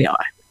obviously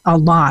a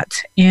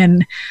lot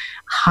in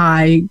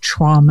high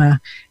trauma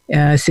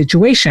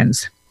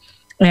situations.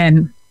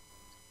 And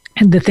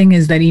the thing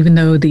is that even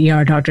though the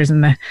ER doctors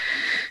and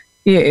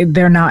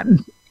they're not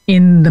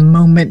in the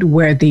moment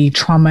where the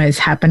trauma is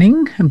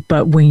happening,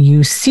 but when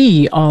you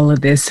see all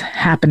of this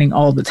happening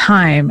all the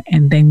time,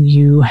 and then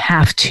you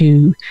have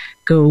to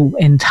go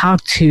and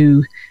talk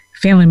to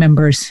family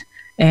members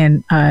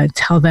and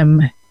tell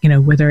them,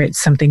 whether it's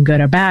something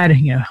good or bad,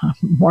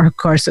 more of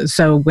course.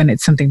 So when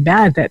it's something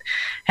bad that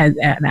has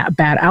a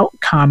bad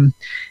outcome,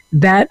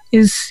 that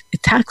is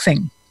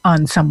taxing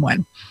on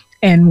someone.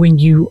 And when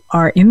you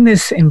are in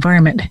this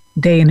environment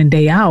day in and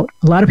day out,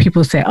 a lot of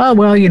people say, oh,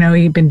 well,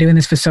 you've been doing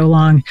this for so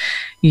long,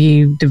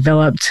 you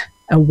developed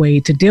a way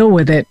to deal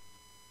with it.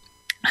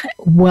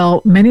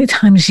 Well, many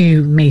times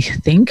you may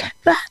think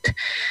that,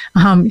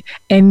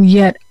 and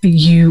yet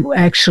you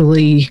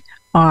actually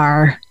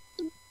are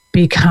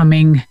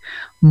becoming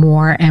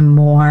more and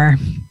more,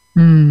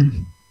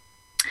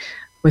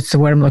 what's the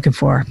word I'm looking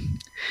for?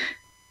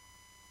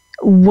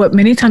 What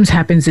many times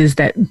happens is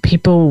that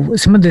people,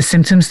 some of the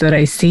symptoms that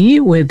I see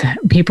with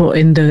people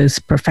in those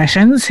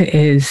professions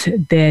is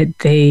that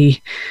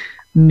they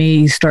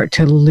may start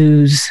to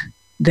lose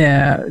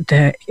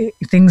the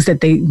things that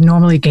they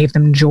normally gave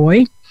them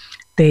joy.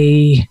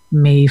 They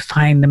may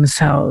find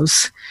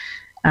themselves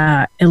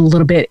a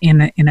little bit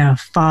in a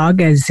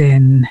fog, as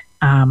in,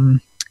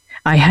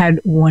 I had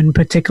one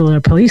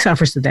particular police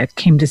officer that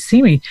came to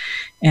see me,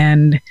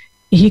 and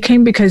he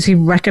came because he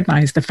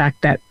recognized the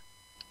fact that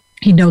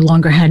he no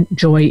longer had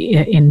joy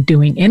in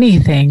doing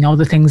anything. All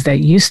the things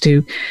that used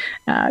to,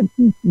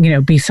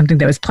 be something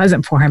that was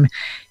pleasant for him,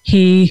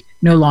 he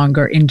no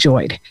longer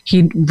enjoyed.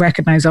 He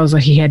recognized also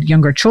he had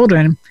younger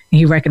children, and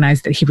he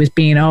recognized that he was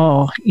being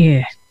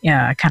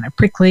kind of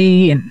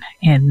prickly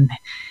and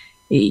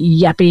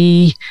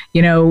yappy,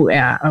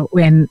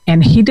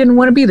 and he didn't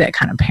want to be that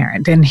kind of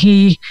parent. And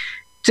he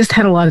just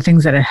had a lot of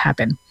things that had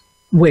happened,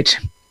 which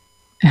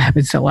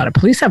happens to a lot of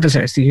police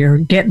officers.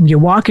 You're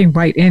walking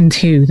right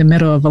into the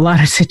middle of a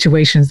lot of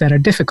situations that are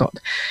difficult.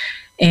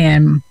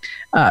 And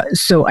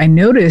so I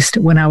noticed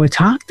when I would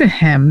talk to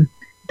him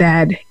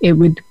that it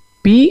would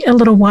be a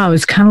little while.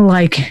 It's kind of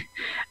like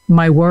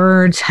my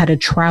words had to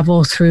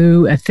travel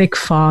through a thick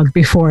fog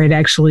before it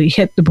actually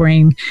hit the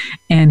brain,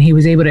 and he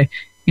was able to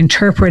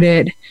interpret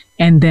it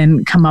and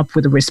then come up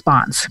with a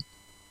response.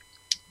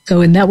 So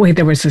in that way,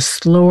 there was a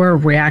slower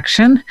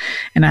reaction.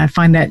 And I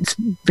find that's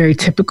very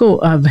typical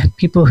of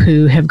people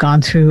who have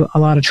gone through a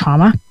lot of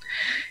trauma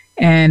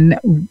and,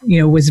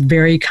 was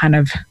very kind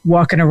of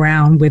walking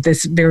around with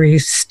this very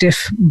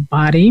stiff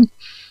body.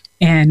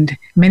 And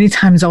many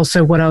times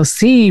also what I'll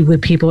see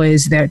with people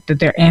is that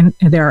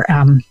their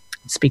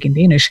speaking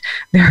Danish,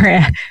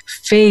 their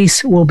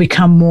face will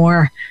become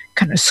more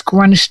kind of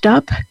scrunched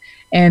up,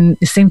 and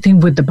the same thing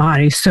with the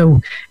body. So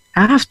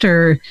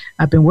after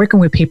I've been working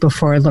with people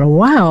for a little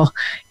while,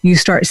 you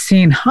start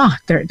seeing,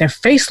 their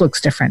face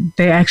looks different.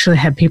 They actually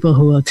have people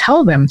who will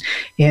tell them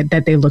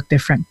that they look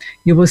different.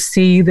 You will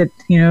see that,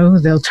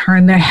 they'll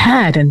turn their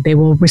head and they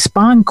will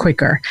respond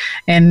quicker.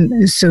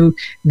 And so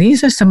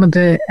these are some of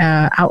the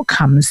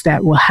outcomes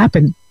that will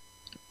happen.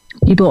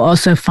 People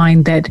also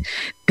find that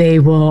they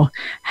will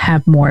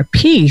have more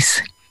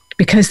peace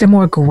because they're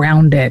more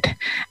grounded.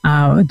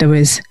 There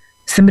was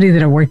somebody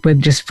that I worked with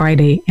just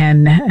Friday,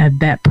 and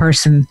that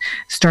person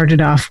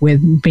started off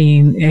with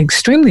being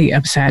extremely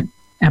upset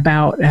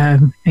about, a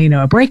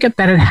breakup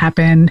that had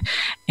happened,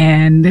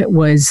 and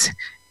was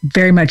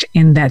very much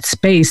in that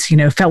space,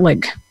 felt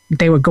like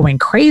they were going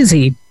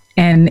crazy.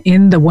 And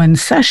in the one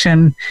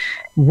session,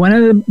 one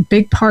of the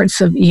big parts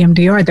of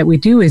EMDR that we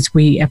do is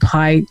we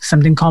apply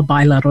something called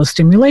bilateral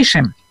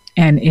stimulation.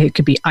 And it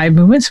could be eye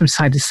movements from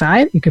side to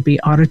side. It could be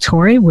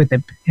auditory with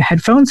the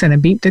headphones and a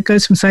beep that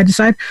goes from side to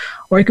side.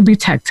 Or it could be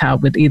tactile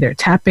with either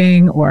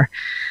tapping or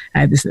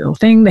this little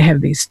thing. They have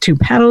these two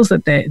paddles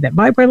that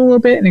vibrate a little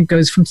bit, and it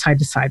goes from side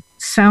to side.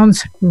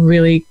 Sounds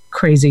really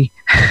crazy.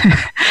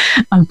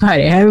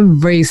 But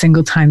every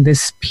single time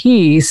this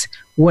piece,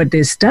 what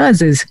this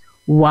does is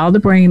while the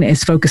brain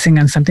is focusing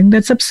on something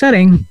that's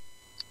upsetting,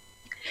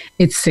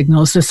 it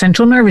signals the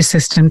central nervous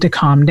system to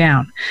calm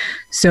down.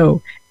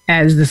 So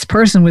as this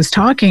person was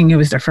talking, it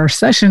was their first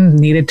session,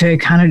 needed to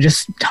kind of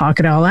just talk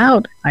it all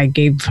out. I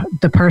gave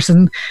the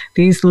person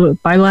these little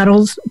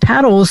bilateral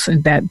paddles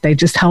that they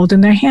just held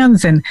in their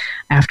hands, and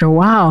after a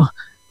while,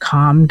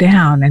 calm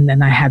down. And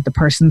then I had the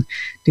person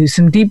do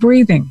some deep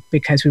breathing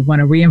because we want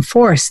to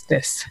reinforce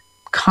this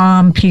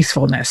calm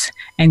peacefulness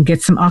and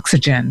get some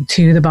oxygen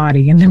to the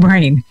body and the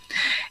brain.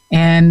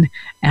 And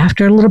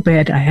after a little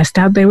bit, I asked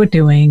how they were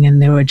doing,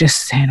 and they were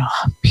just saying,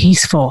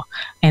 peaceful.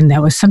 And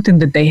that was something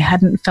that they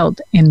hadn't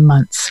felt in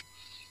months.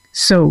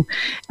 So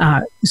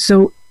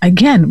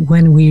again,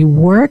 when we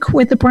work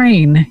with the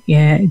brain,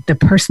 the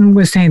person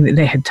was saying that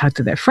they had talked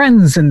to their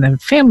friends and their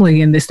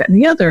family and this, that, and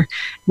the other,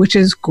 which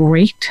is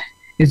great.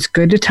 It's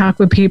good to talk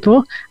with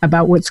people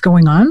about what's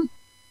going on.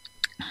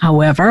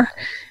 However,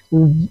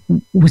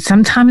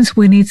 sometimes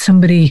we need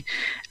somebody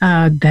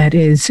that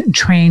is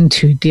trained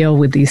to deal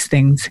with these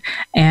things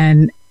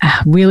and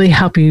really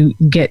help you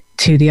get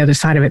to the other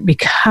side of it,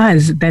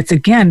 because that's,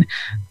 again,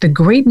 the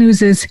great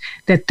news is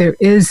that there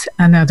is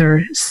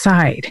another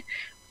side.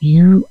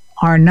 You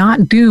are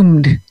not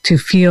doomed to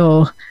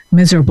feel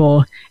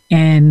miserable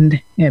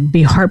and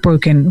be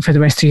heartbroken for the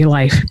rest of your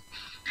life.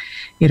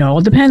 It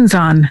all depends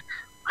on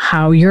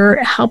how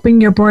you're helping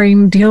your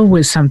brain deal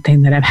with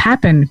something that have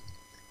happened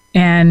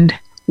and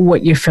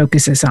what your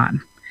focus is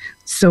on.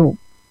 So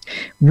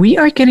we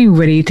are getting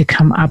ready to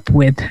come up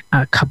with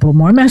a couple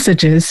more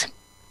messages.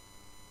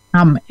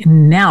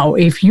 Now,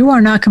 if you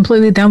are not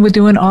completely done with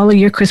doing all of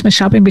your Christmas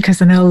shopping,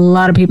 because I know a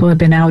lot of people have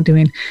been out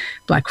doing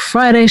Black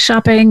Friday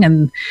shopping,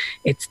 and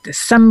it's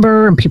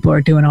December and people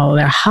are doing all of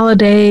their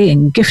holiday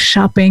and gift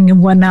shopping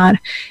and whatnot.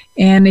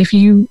 And if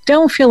you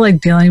don't feel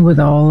like dealing with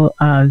all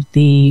of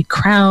the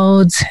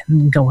crowds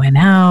and going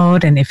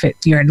out, and if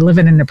you're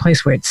living in a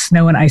place where it's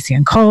snowing, icy,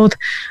 and cold,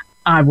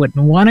 I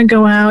wouldn't want to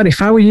go out.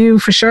 If I were you,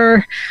 for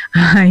sure,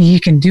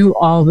 you can do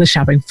all the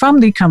shopping from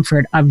the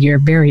comfort of your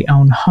very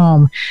own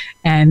home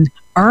and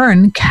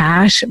earn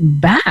cash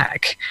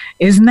back.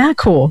 Isn't that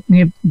cool?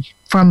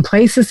 From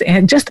places,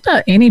 and just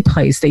about any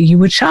place that you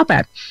would shop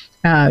at,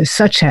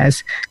 such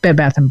as Bed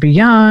Bath &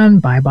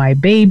 Beyond, Bye Bye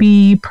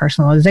Baby,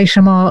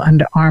 Personalization Mall,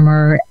 Under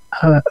Armour,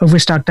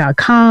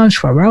 Overstock.com,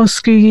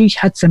 Swarovski,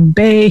 Hudson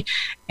Bay,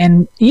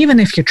 and even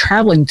if you're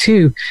traveling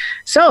too.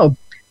 So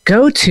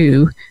go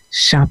to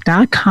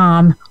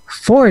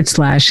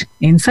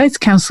shop.com/insights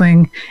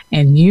counseling,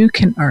 and you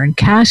can earn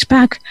cash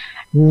back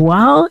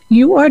while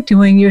you are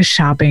doing your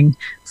shopping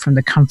from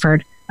the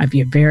comfort of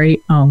your very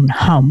own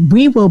home.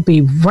 We will be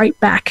right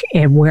back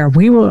at where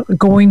we were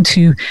going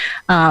to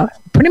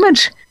pretty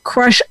much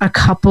crush a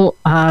couple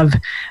of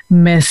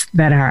myths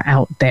that are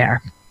out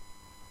there.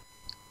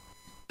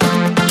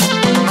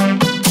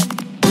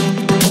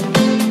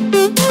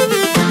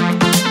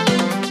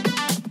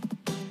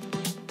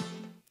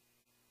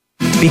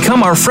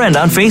 Become our friend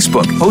on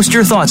Facebook. Post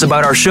your thoughts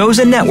about our shows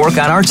and network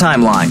on our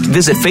timeline.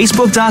 Visit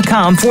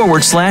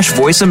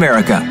facebook.com/Voice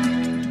America.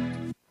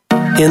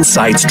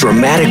 Insight's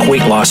dramatic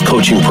weight loss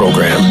coaching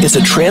program is a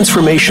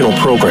transformational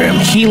program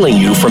healing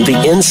you from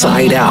the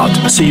inside out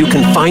so you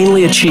can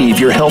finally achieve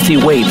your healthy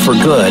weight for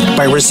good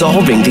by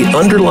resolving the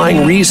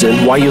underlying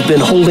reason why you've been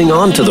holding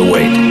on to the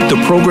weight.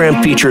 The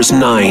program features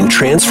 9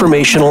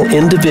 transformational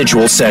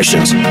individual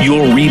sessions.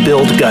 You'll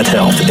rebuild gut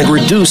health and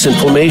reduce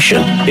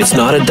inflammation. It's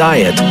not a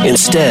diet.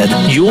 Instead,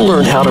 you'll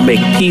learn how to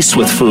make peace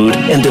with food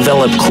and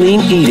develop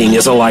clean eating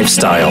as a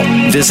lifestyle.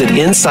 Visit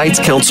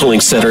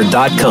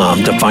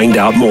InsightsCounselingCenter.com to find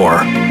out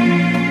more. We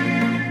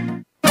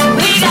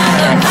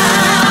got the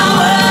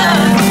power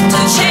to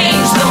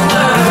change the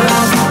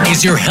world.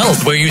 Is your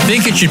health where you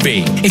think it should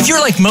be? If you're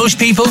like most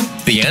people,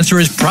 the answer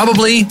is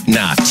probably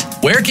not.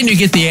 Where can you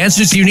get the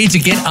answers you need to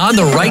get on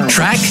the right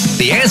track?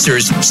 The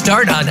answers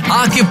start on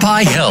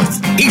Occupy Health.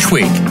 Each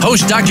week,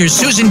 host Dr.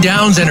 Susan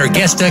Downs and her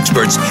guest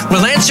experts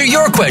will answer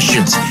your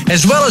questions,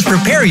 as well as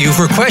prepare you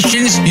for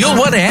questions you'll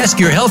want to ask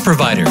your health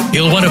provider.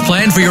 You'll want to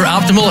plan for your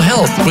optimal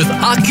health with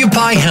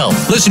Occupy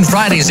Health. Listen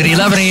Fridays at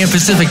 11 a.m.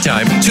 Pacific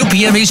Time, 2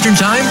 p.m. Eastern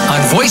Time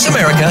on Voice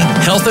America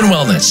Health and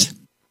Wellness.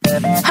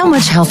 How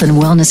much health and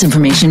wellness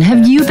information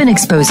have you been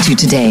exposed to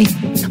today?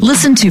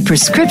 Listen to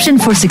Prescription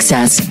for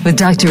Success with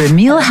Dr.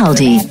 Emil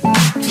Haldi.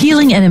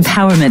 Healing and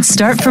empowerment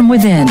start from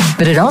within,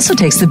 but it also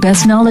takes the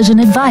best knowledge and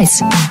advice.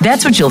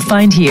 That's what you'll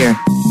find here.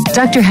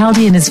 Dr.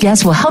 Haldi and his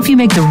guests will help you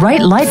make the right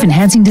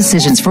life-enhancing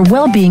decisions for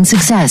well-being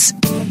success.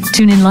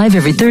 Tune in live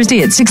every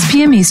Thursday at 6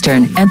 p.m.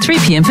 Eastern and 3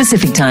 p.m.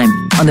 Pacific Time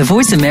on the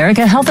Voice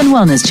America Health and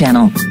Wellness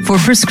channel for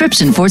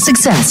Prescription for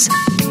Success.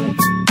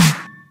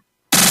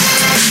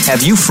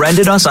 Have you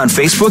friended us on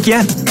Facebook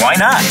yet? Why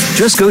not?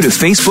 Just go to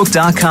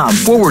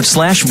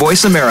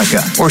facebook.com/Voice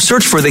America or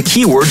search for the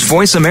keywords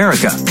Voice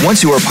America.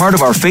 Once you are part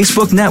of our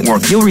Facebook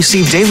network, you'll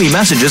receive daily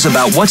messages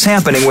about what's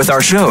happening with our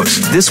shows,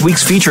 this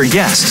week's featured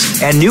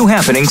guests, and new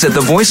happenings at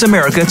the Voice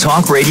America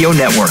Talk Radio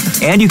Network.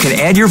 And you can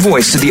add your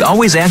voice to the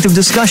always active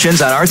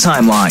discussions on our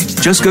timeline.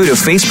 Just go to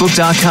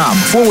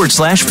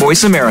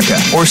facebook.com/Voice America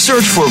or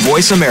search for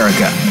Voice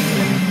America.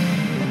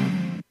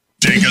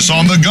 Take us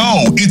on the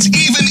go. It's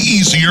even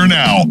easier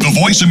now. The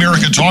Voice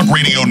America Talk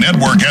Radio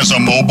Network has a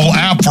mobile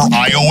app for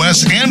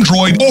iOS,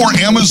 Android, or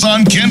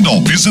Amazon Kindle.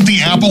 Visit the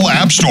Apple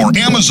App Store,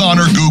 Amazon,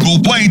 or Google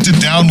Play to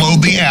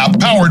download the app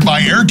powered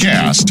by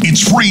Aircast.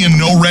 It's free and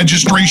no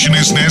registration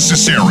is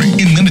necessary.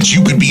 In minutes,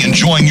 you could be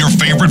enjoying your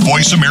favorite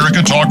Voice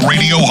America Talk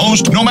Radio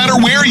host no matter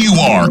where you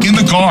are, in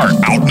the car,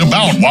 out and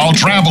about, while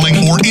traveling,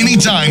 or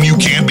anytime you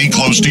can't be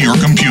close to your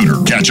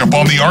computer. Catch up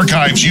on the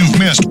archives you've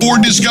missed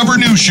or discover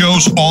new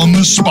shows on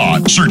the spot.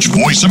 Search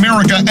Voice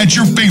America at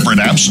your favorite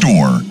app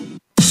store.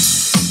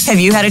 Have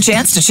you had a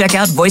chance to check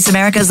out Voice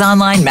America's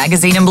online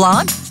magazine and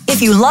blog?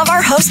 If you love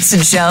our hosts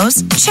and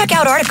shows, check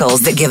out articles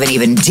that give an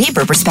even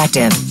deeper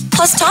perspective,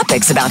 plus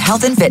topics about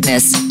health and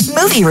fitness,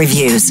 movie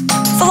reviews,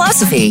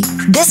 philosophy,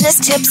 business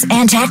tips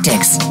and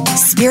tactics,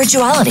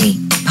 spirituality,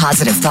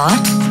 positive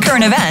thought,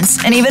 current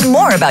events, and even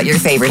more about your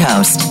favorite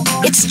host.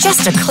 It's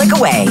just a click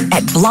away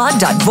at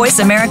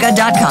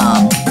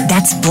blog.voiceamerica.com.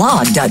 That's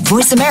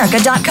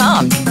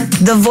blog.voiceamerica.com.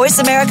 The Voice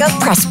America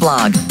Press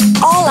Blog.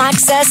 All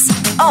access,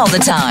 all the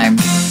time.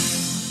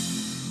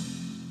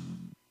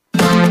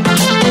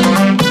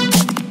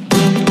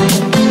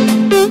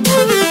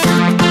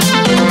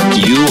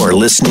 You are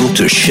listening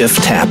to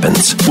Shift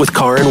Happens with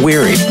Karen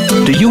Weary.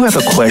 Do you have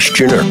a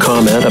question or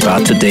comment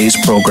about today's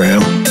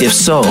program? If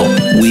so,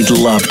 we'd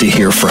love to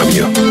hear from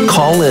you.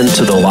 Call in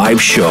to the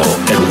live show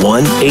at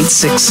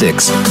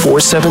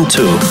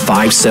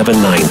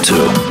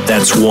 1-866-472-5792.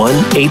 That's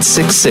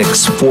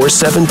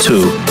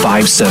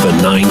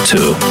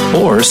 1-866-472-5792.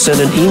 Or send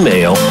an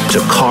email to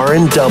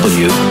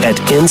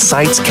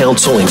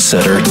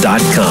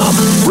KarenW@InsightsCounselingCenter.com.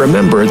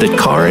 Remember that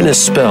Karen is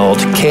spelled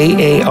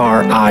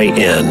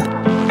Karin.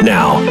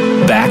 Now,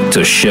 back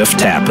to Shift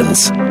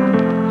Happens.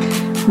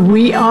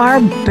 We are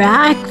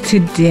back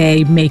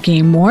today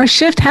making more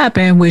Shift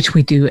Happen, which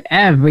we do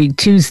every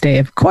Tuesday.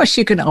 Of course,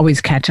 you can always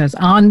catch us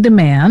on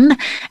demand.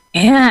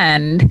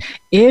 And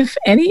if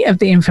any of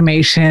the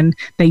information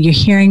that you're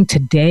hearing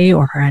today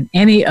or on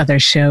any other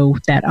show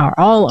that are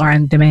all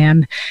on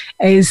demand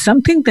is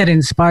something that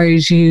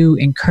inspires you,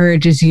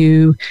 encourages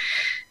you,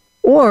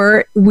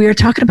 or we're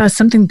talking about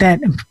something that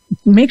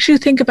makes you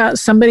think about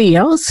somebody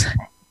else,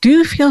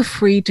 do feel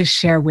free to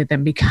share with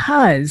them,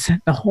 because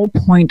the whole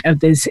point of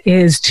this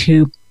is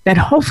that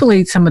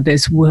hopefully some of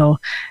this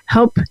will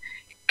help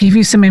give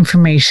you some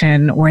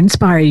information or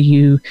inspire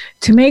you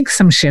to make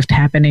some shift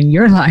happen in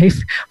your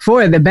life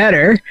for the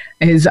better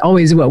is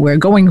always what we're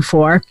going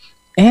for.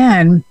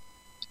 And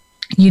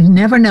you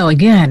never know,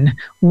 again,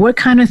 what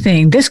kind of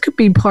thing. This could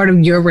be part of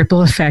your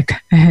ripple effect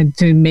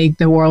to make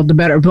the world a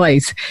better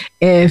place.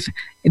 If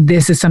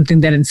this is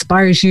something that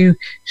inspires you,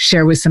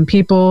 share with some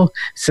people,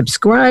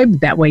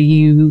 subscribe. That way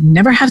you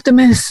never have to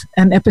miss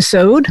an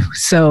episode.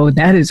 So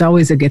that is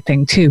always a good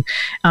thing too.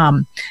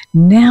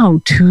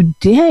 Now,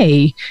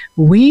 today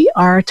we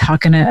are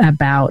talking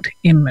about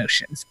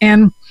emotions.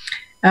 And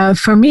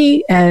for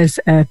me as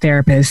a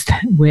therapist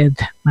with,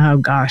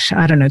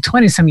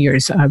 20 some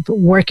years of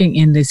working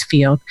in this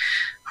field,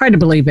 hard to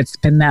believe it's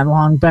been that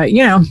long, but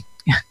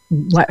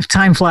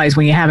time flies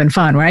when you're having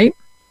fun, right?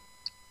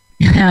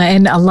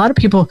 And a lot of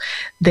people,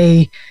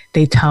 they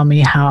tell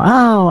me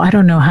how, I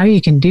don't know how you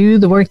can do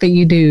the work that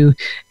you do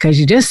because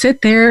you just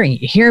sit there and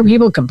you hear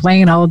people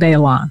complain all day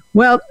long.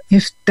 Well,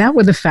 if that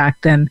were the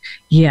fact, then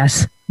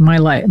yes,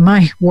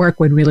 my work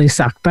would really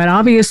suck. But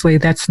obviously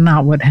that's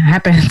not what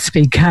happens,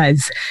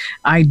 because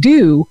I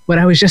do what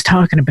I was just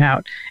talking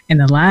about in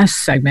the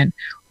last segment,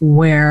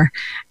 where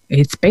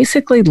it's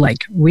basically like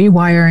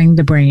rewiring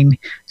the brain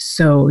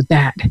so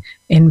that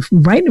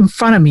right in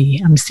front of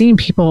me, I'm seeing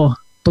people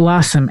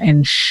blossom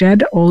and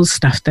shed old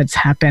stuff that's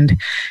happened.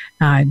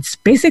 It's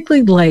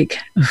basically like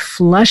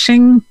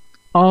flushing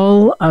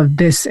all of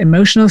this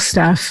emotional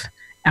stuff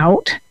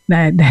out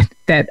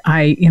that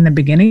I, in the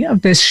beginning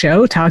of this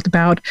show, talked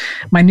about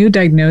my new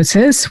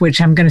diagnosis,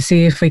 which I'm going to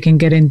see if we can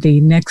get in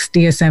the next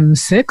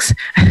DSM-6.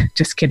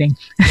 Just kidding.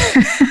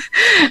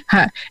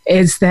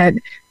 Is that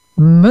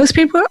most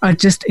people are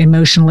just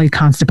emotionally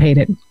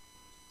constipated.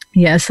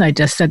 Yes, I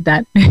just said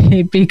that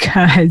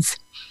because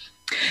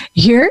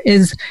here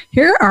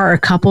are a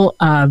couple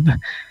of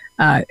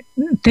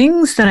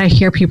things that I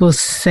hear people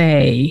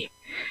say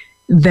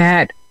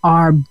that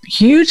are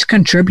huge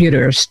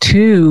contributors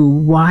to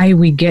why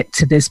we get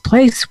to this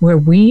place where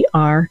we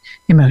are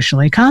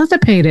emotionally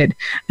constipated.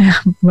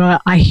 Well,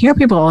 I hear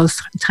people all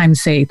the time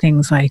say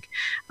things like,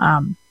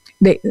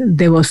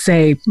 they will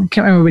say, I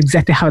can't remember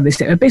exactly how they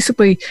say it, but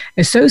basically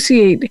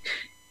associate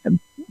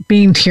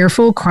being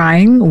tearful,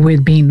 crying,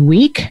 with being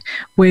weak,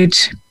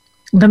 which,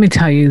 let me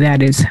tell you,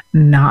 that is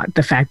not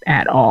the fact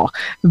at all.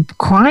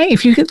 Crying,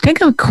 if you could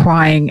think of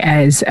crying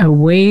as a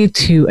way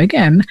to,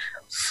 again,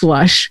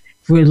 flush,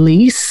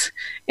 release,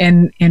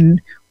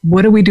 and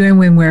what are we doing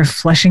when we're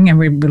flushing and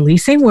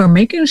releasing? We're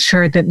making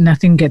sure that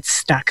nothing gets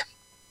stuck.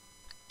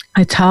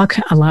 I talk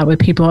a lot with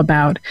people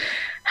about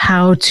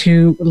how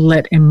to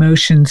let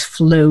emotions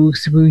flow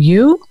through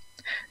you.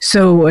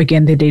 So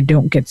again, that they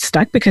don't get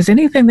stuck, because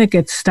anything that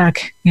gets stuck,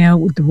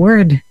 the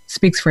word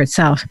speaks for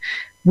itself.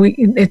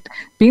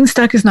 Being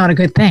stuck is not a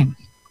good thing,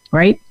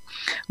 right?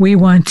 We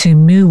want to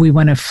move, we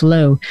want to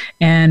flow,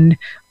 and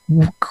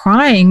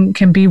crying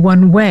can be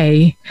one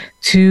way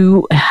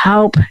to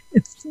help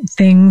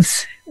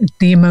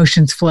the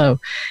emotions flow.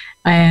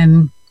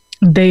 And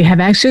they have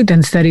actually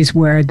done studies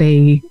where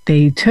they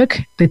took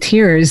the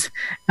tears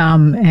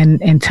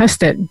and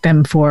tested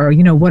them for,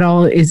 what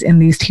all is in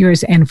these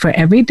tears. And for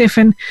every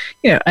different,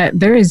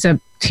 there is a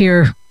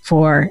tear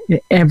for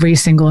every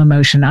single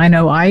emotion. I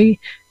know I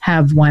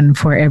have one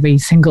for every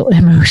single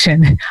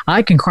emotion.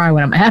 I can cry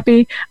when I'm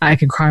happy. I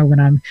can cry when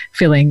I'm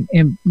feeling,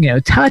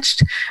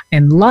 touched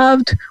and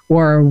loved,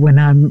 or when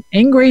I'm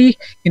angry.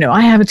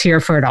 I have a tear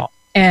for it all.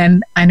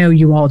 And I know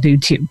you all do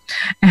too.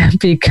 And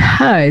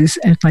because,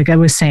 like I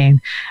was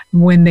saying,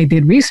 when they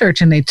did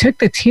research and they took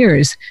the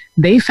tears,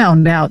 they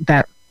found out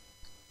that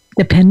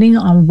depending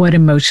on what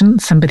emotion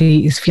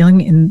somebody is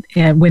feeling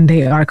when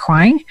they are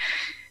crying,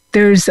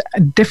 there's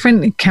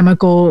different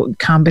chemical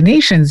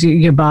combinations.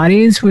 Your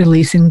body is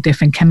releasing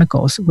different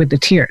chemicals with the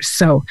tears.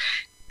 So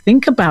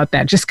think about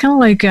that. Just kind of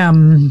like,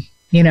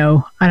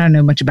 I don't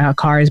know much about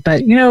cars,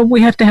 but,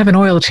 we have to have an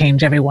oil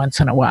change every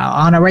once in a while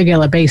on a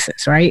regular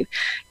basis, right?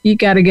 You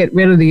got to get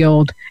rid of the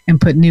old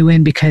and put new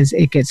in because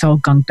it gets all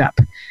gunked up.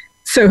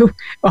 So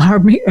our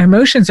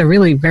emotions are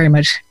really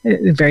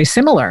very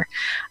similar.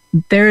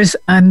 There's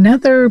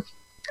another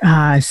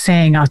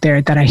saying out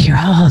there that I hear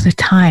all the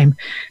time,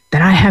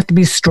 that I have to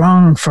be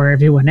strong for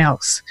everyone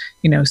else.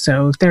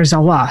 So if there's a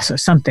loss or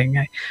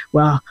something,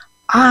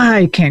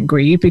 I can't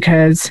grieve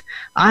because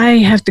I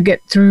have to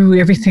get through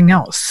everything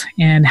else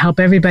and help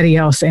everybody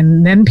else.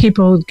 And then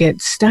people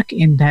get stuck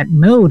in that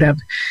mode of,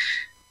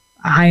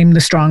 I'm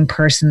the strong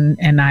person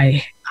and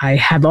I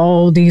have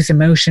all these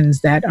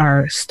emotions that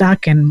are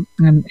stuck and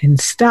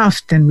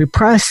stuffed and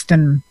repressed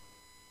and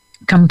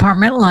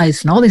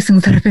compartmentalized and all these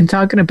things that I've been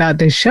talking about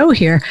this show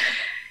here.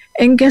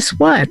 And guess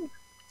what?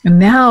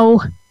 Now,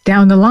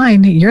 down the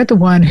line, you're the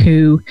one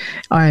who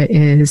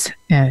is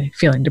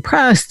feeling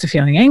depressed,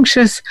 feeling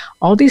anxious,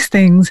 all these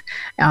things.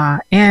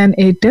 And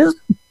it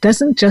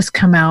doesn't just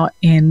come out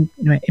in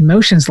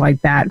emotions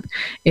like that.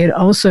 It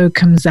also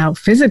comes out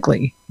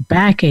physically.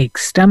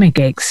 Backaches, stomach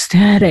aches,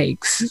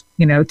 headaches,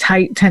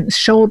 tight, tense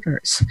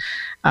shoulders,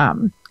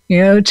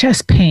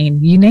 chest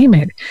pain, you name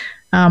it.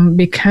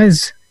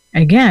 Because,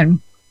 again,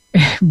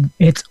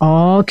 it's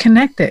all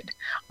connected.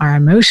 Our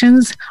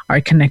emotions are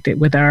connected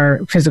with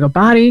our physical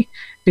body,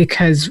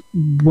 because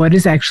what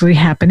is actually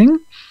happening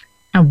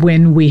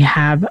when we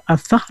have a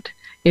thought?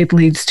 It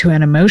leads to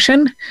an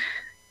emotion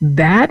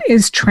that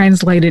is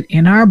translated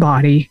in our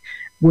body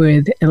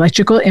with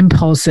electrical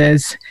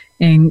impulses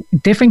and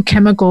different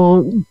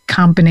chemical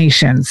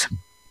combinations.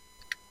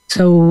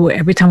 So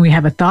every time we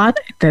have a thought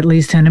that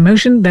leads to an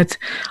emotion, that's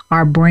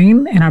our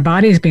brain and our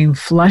body is being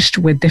flushed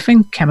with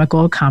different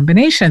chemical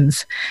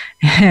combinations.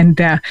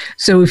 And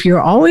so if you're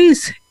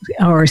always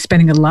or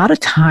spending a lot of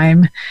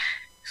time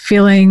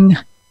feeling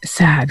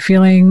sad,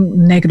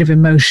 feeling negative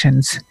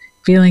emotions,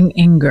 feeling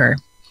anger,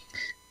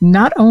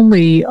 not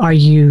only are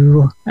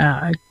you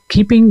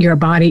keeping your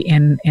body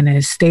in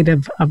a state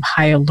of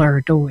high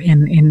alert or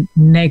in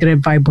negative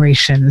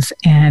vibrations,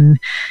 and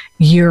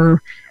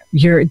your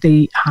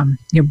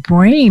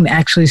brain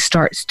actually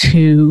starts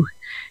to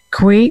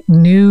create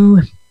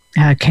new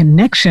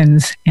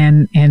connections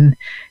and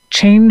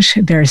change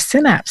their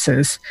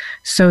synapses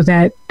so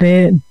that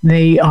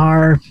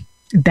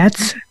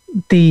that's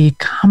the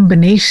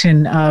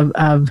combination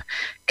of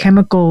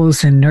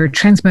chemicals and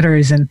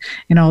neurotransmitters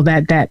and all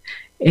that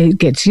it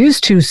gets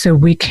used to, so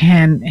we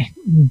can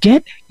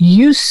get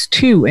used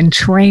to and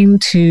train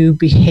to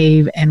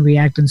behave and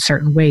react in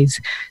certain ways.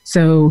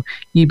 So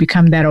you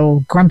become that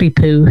old grumpy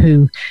poo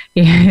who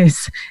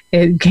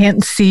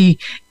can't see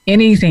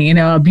anything.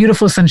 A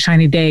beautiful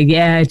sunshiny day,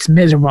 yeah, it's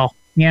miserable.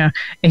 Yeah,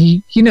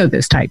 and you know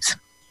those types.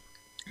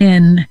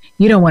 And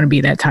you don't want to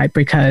be that type,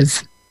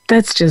 because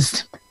that's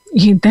just,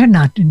 they're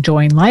not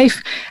enjoying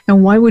life.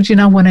 And why would you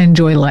not want to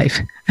enjoy life?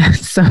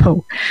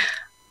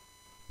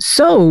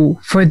 So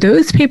for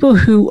those people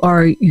who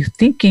are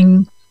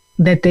thinking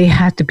that they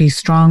have to be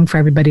strong for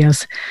everybody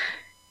else,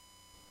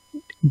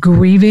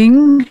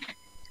 grieving,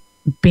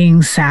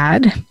 being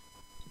sad,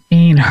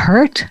 being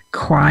hurt,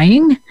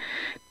 crying,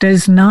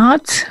 does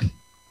not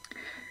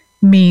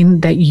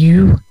mean that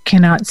you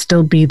cannot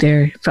still be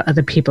there for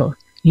other people.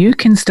 You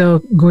can still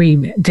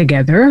grieve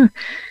together.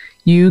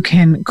 You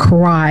can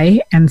cry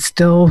and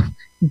still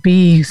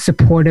be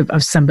supportive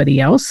of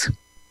somebody else.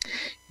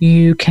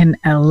 You can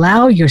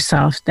allow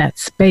yourself that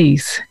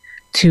space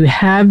to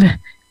have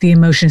the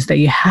emotions that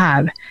you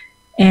have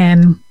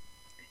and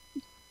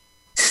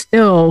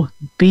still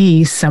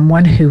be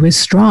someone who is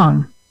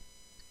strong.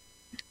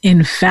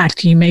 In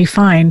fact, you may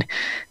find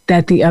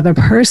that the other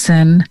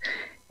person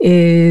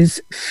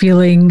is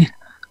feeling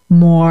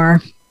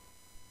more,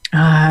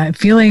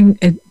 feeling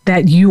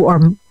that you are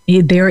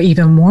there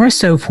even more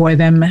so for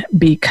them,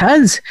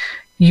 because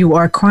you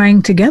are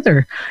crying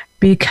together,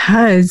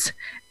 because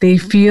they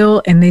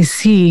feel and they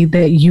see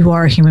that you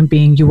are a human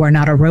being. You are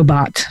not a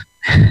robot.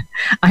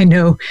 I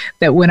know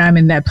that when I'm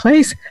in that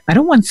place, I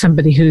don't want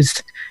somebody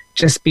who's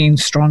just being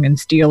strong and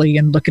steely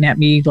and looking at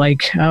me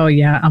like, oh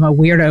yeah, I'm a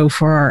weirdo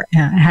for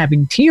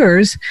having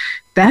tears.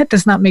 That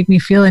does not make me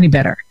feel any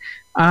better.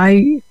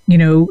 I,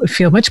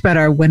 feel much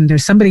better when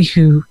there's somebody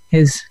who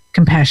is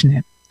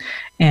compassionate.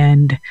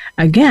 And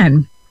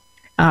again,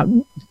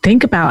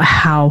 think about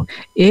how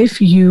if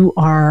you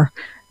are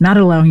not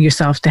allowing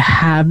yourself to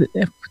have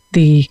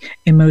the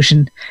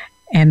emotion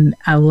and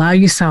allow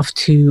yourself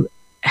to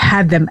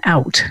have them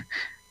out,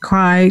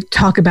 cry,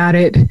 talk about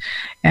it,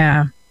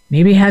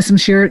 maybe have some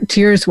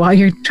tears while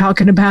you're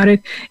talking about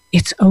it,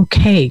 it's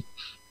okay.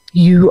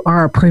 You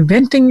are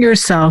preventing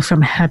yourself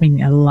from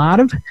having a lot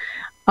of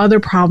other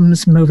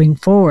problems moving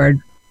forward,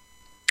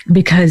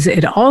 because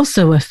it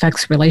also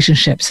affects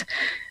relationships.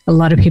 A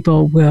lot of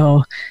people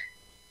will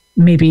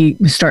maybe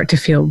start to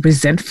feel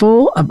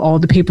resentful of all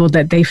the people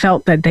that they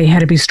felt that they had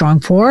to be strong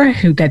for,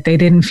 that they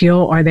didn't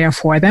feel are there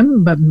for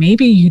them, but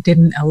maybe you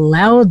didn't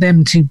allow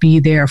them to be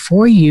there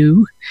for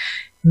you.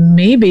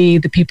 Maybe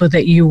the people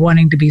that you're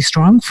wanting to be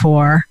strong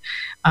for,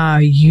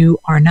 you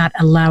are not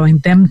allowing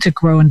them to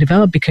grow and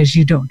develop because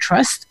you don't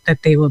trust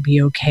that they will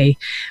be okay.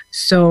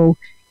 So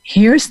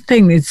here's the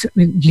thing, is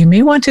you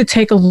may want to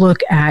take a look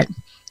at,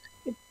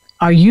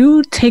 are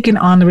you taking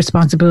on the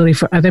responsibility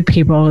for other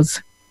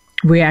people's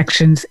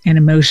reactions and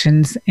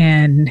emotions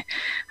and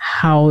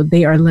how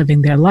they are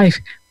living their life,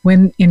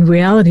 when in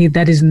reality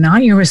that is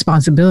not your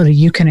responsibility?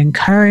 You can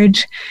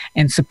encourage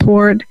and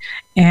support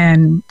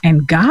and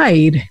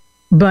guide,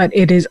 but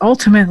it is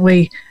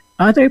ultimately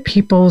other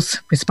people's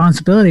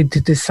responsibility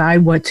to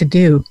decide what to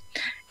do.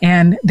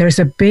 And there's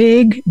a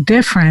big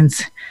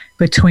difference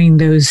between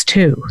those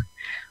two.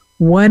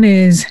 One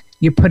is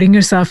you're putting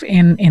yourself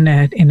in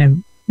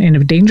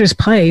a dangerous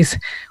place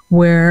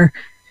where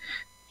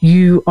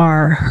you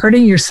are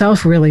hurting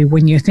yourself really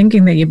when you're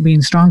thinking that you're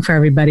being strong for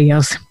everybody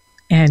else,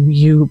 and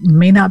you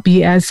may not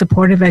be as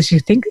supportive as you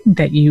think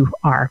that you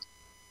are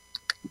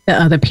to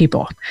other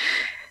people.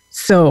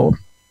 So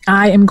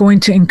I am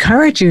going to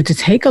encourage you to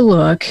take a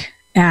look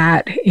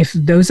at if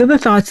those are the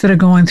thoughts that are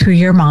going through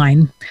your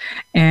mind,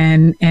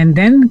 and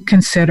then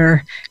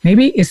consider,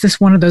 maybe is this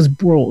one of those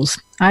rules?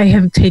 I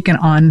have taken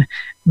on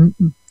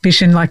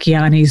Vishen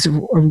Lakhiani's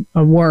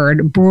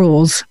word,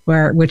 rules,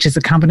 which is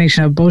a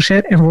combination of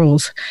bullshit and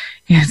rules.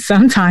 And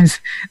sometimes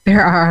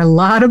there are a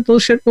lot of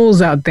bullshit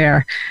rules out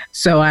there.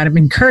 So I'm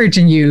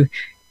encouraging you,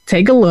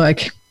 take a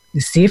look,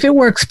 see if it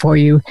works for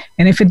you.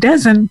 And if it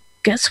doesn't,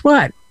 guess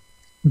what?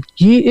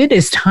 It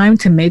is time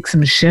to make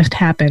some shift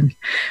happen,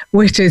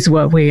 which is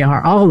what we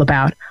are all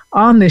about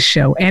on this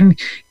show. And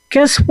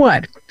guess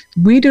what?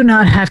 We do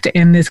not have to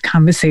end this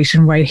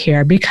conversation right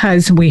here,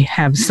 because we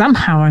have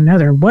somehow or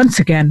another, once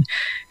again,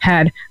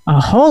 had a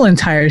whole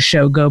entire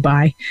show go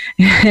by,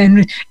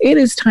 and it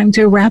is time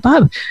to wrap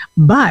up.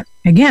 But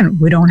again,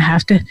 we don't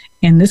have to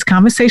end this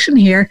conversation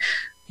here.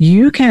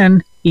 You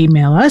can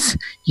email us.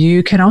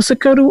 You can also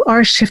go to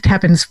our Shift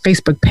Happens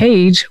Facebook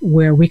page,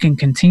 where we can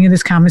continue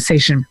this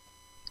conversation.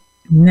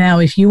 Now,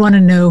 if you want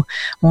to know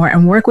more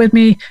and work with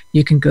me,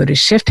 you can go to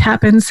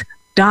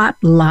shifthappens.live,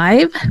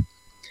 Live,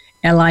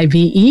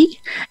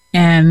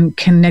 and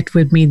connect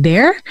with me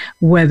there,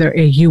 whether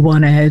you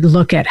want to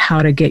look at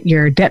how to get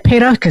your debt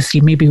paid off, because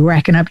you may be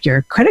racking up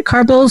your credit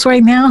card bills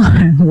right now,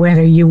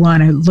 whether you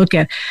want to look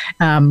at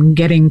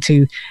getting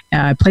to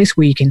a place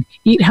where you can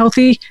eat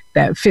healthy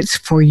that fits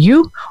for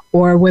you,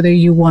 or whether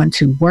you want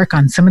to work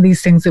on some of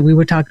these things that we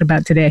were talking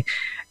about today.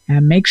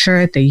 And make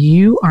sure that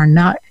you are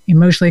not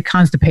emotionally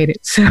constipated.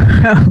 So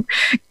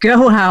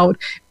go out,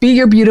 be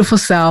your beautiful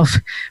self,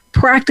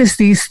 practice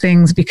these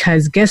things,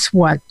 because guess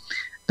what?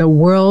 The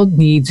world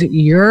needs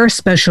your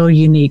special,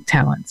 unique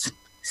talents.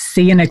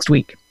 See you next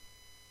week.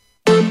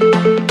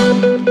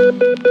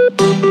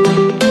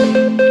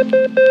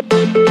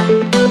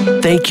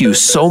 Thank you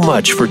so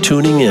much for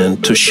tuning in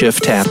to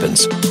Shift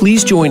Happens.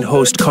 Please join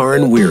host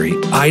Karen Weary,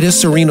 Ida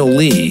Sereno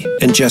Lee,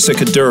 and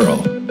Jessica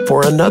Durrell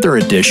for another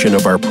edition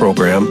of our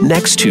program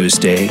next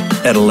Tuesday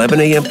at 11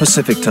 a.m.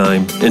 Pacific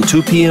Time and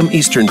 2 p.m.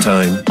 Eastern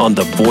Time on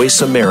the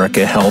Voice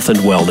America Health and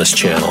Wellness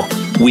Channel.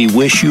 We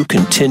wish you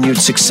continued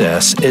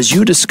success as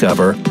you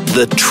discover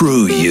the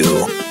true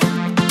you.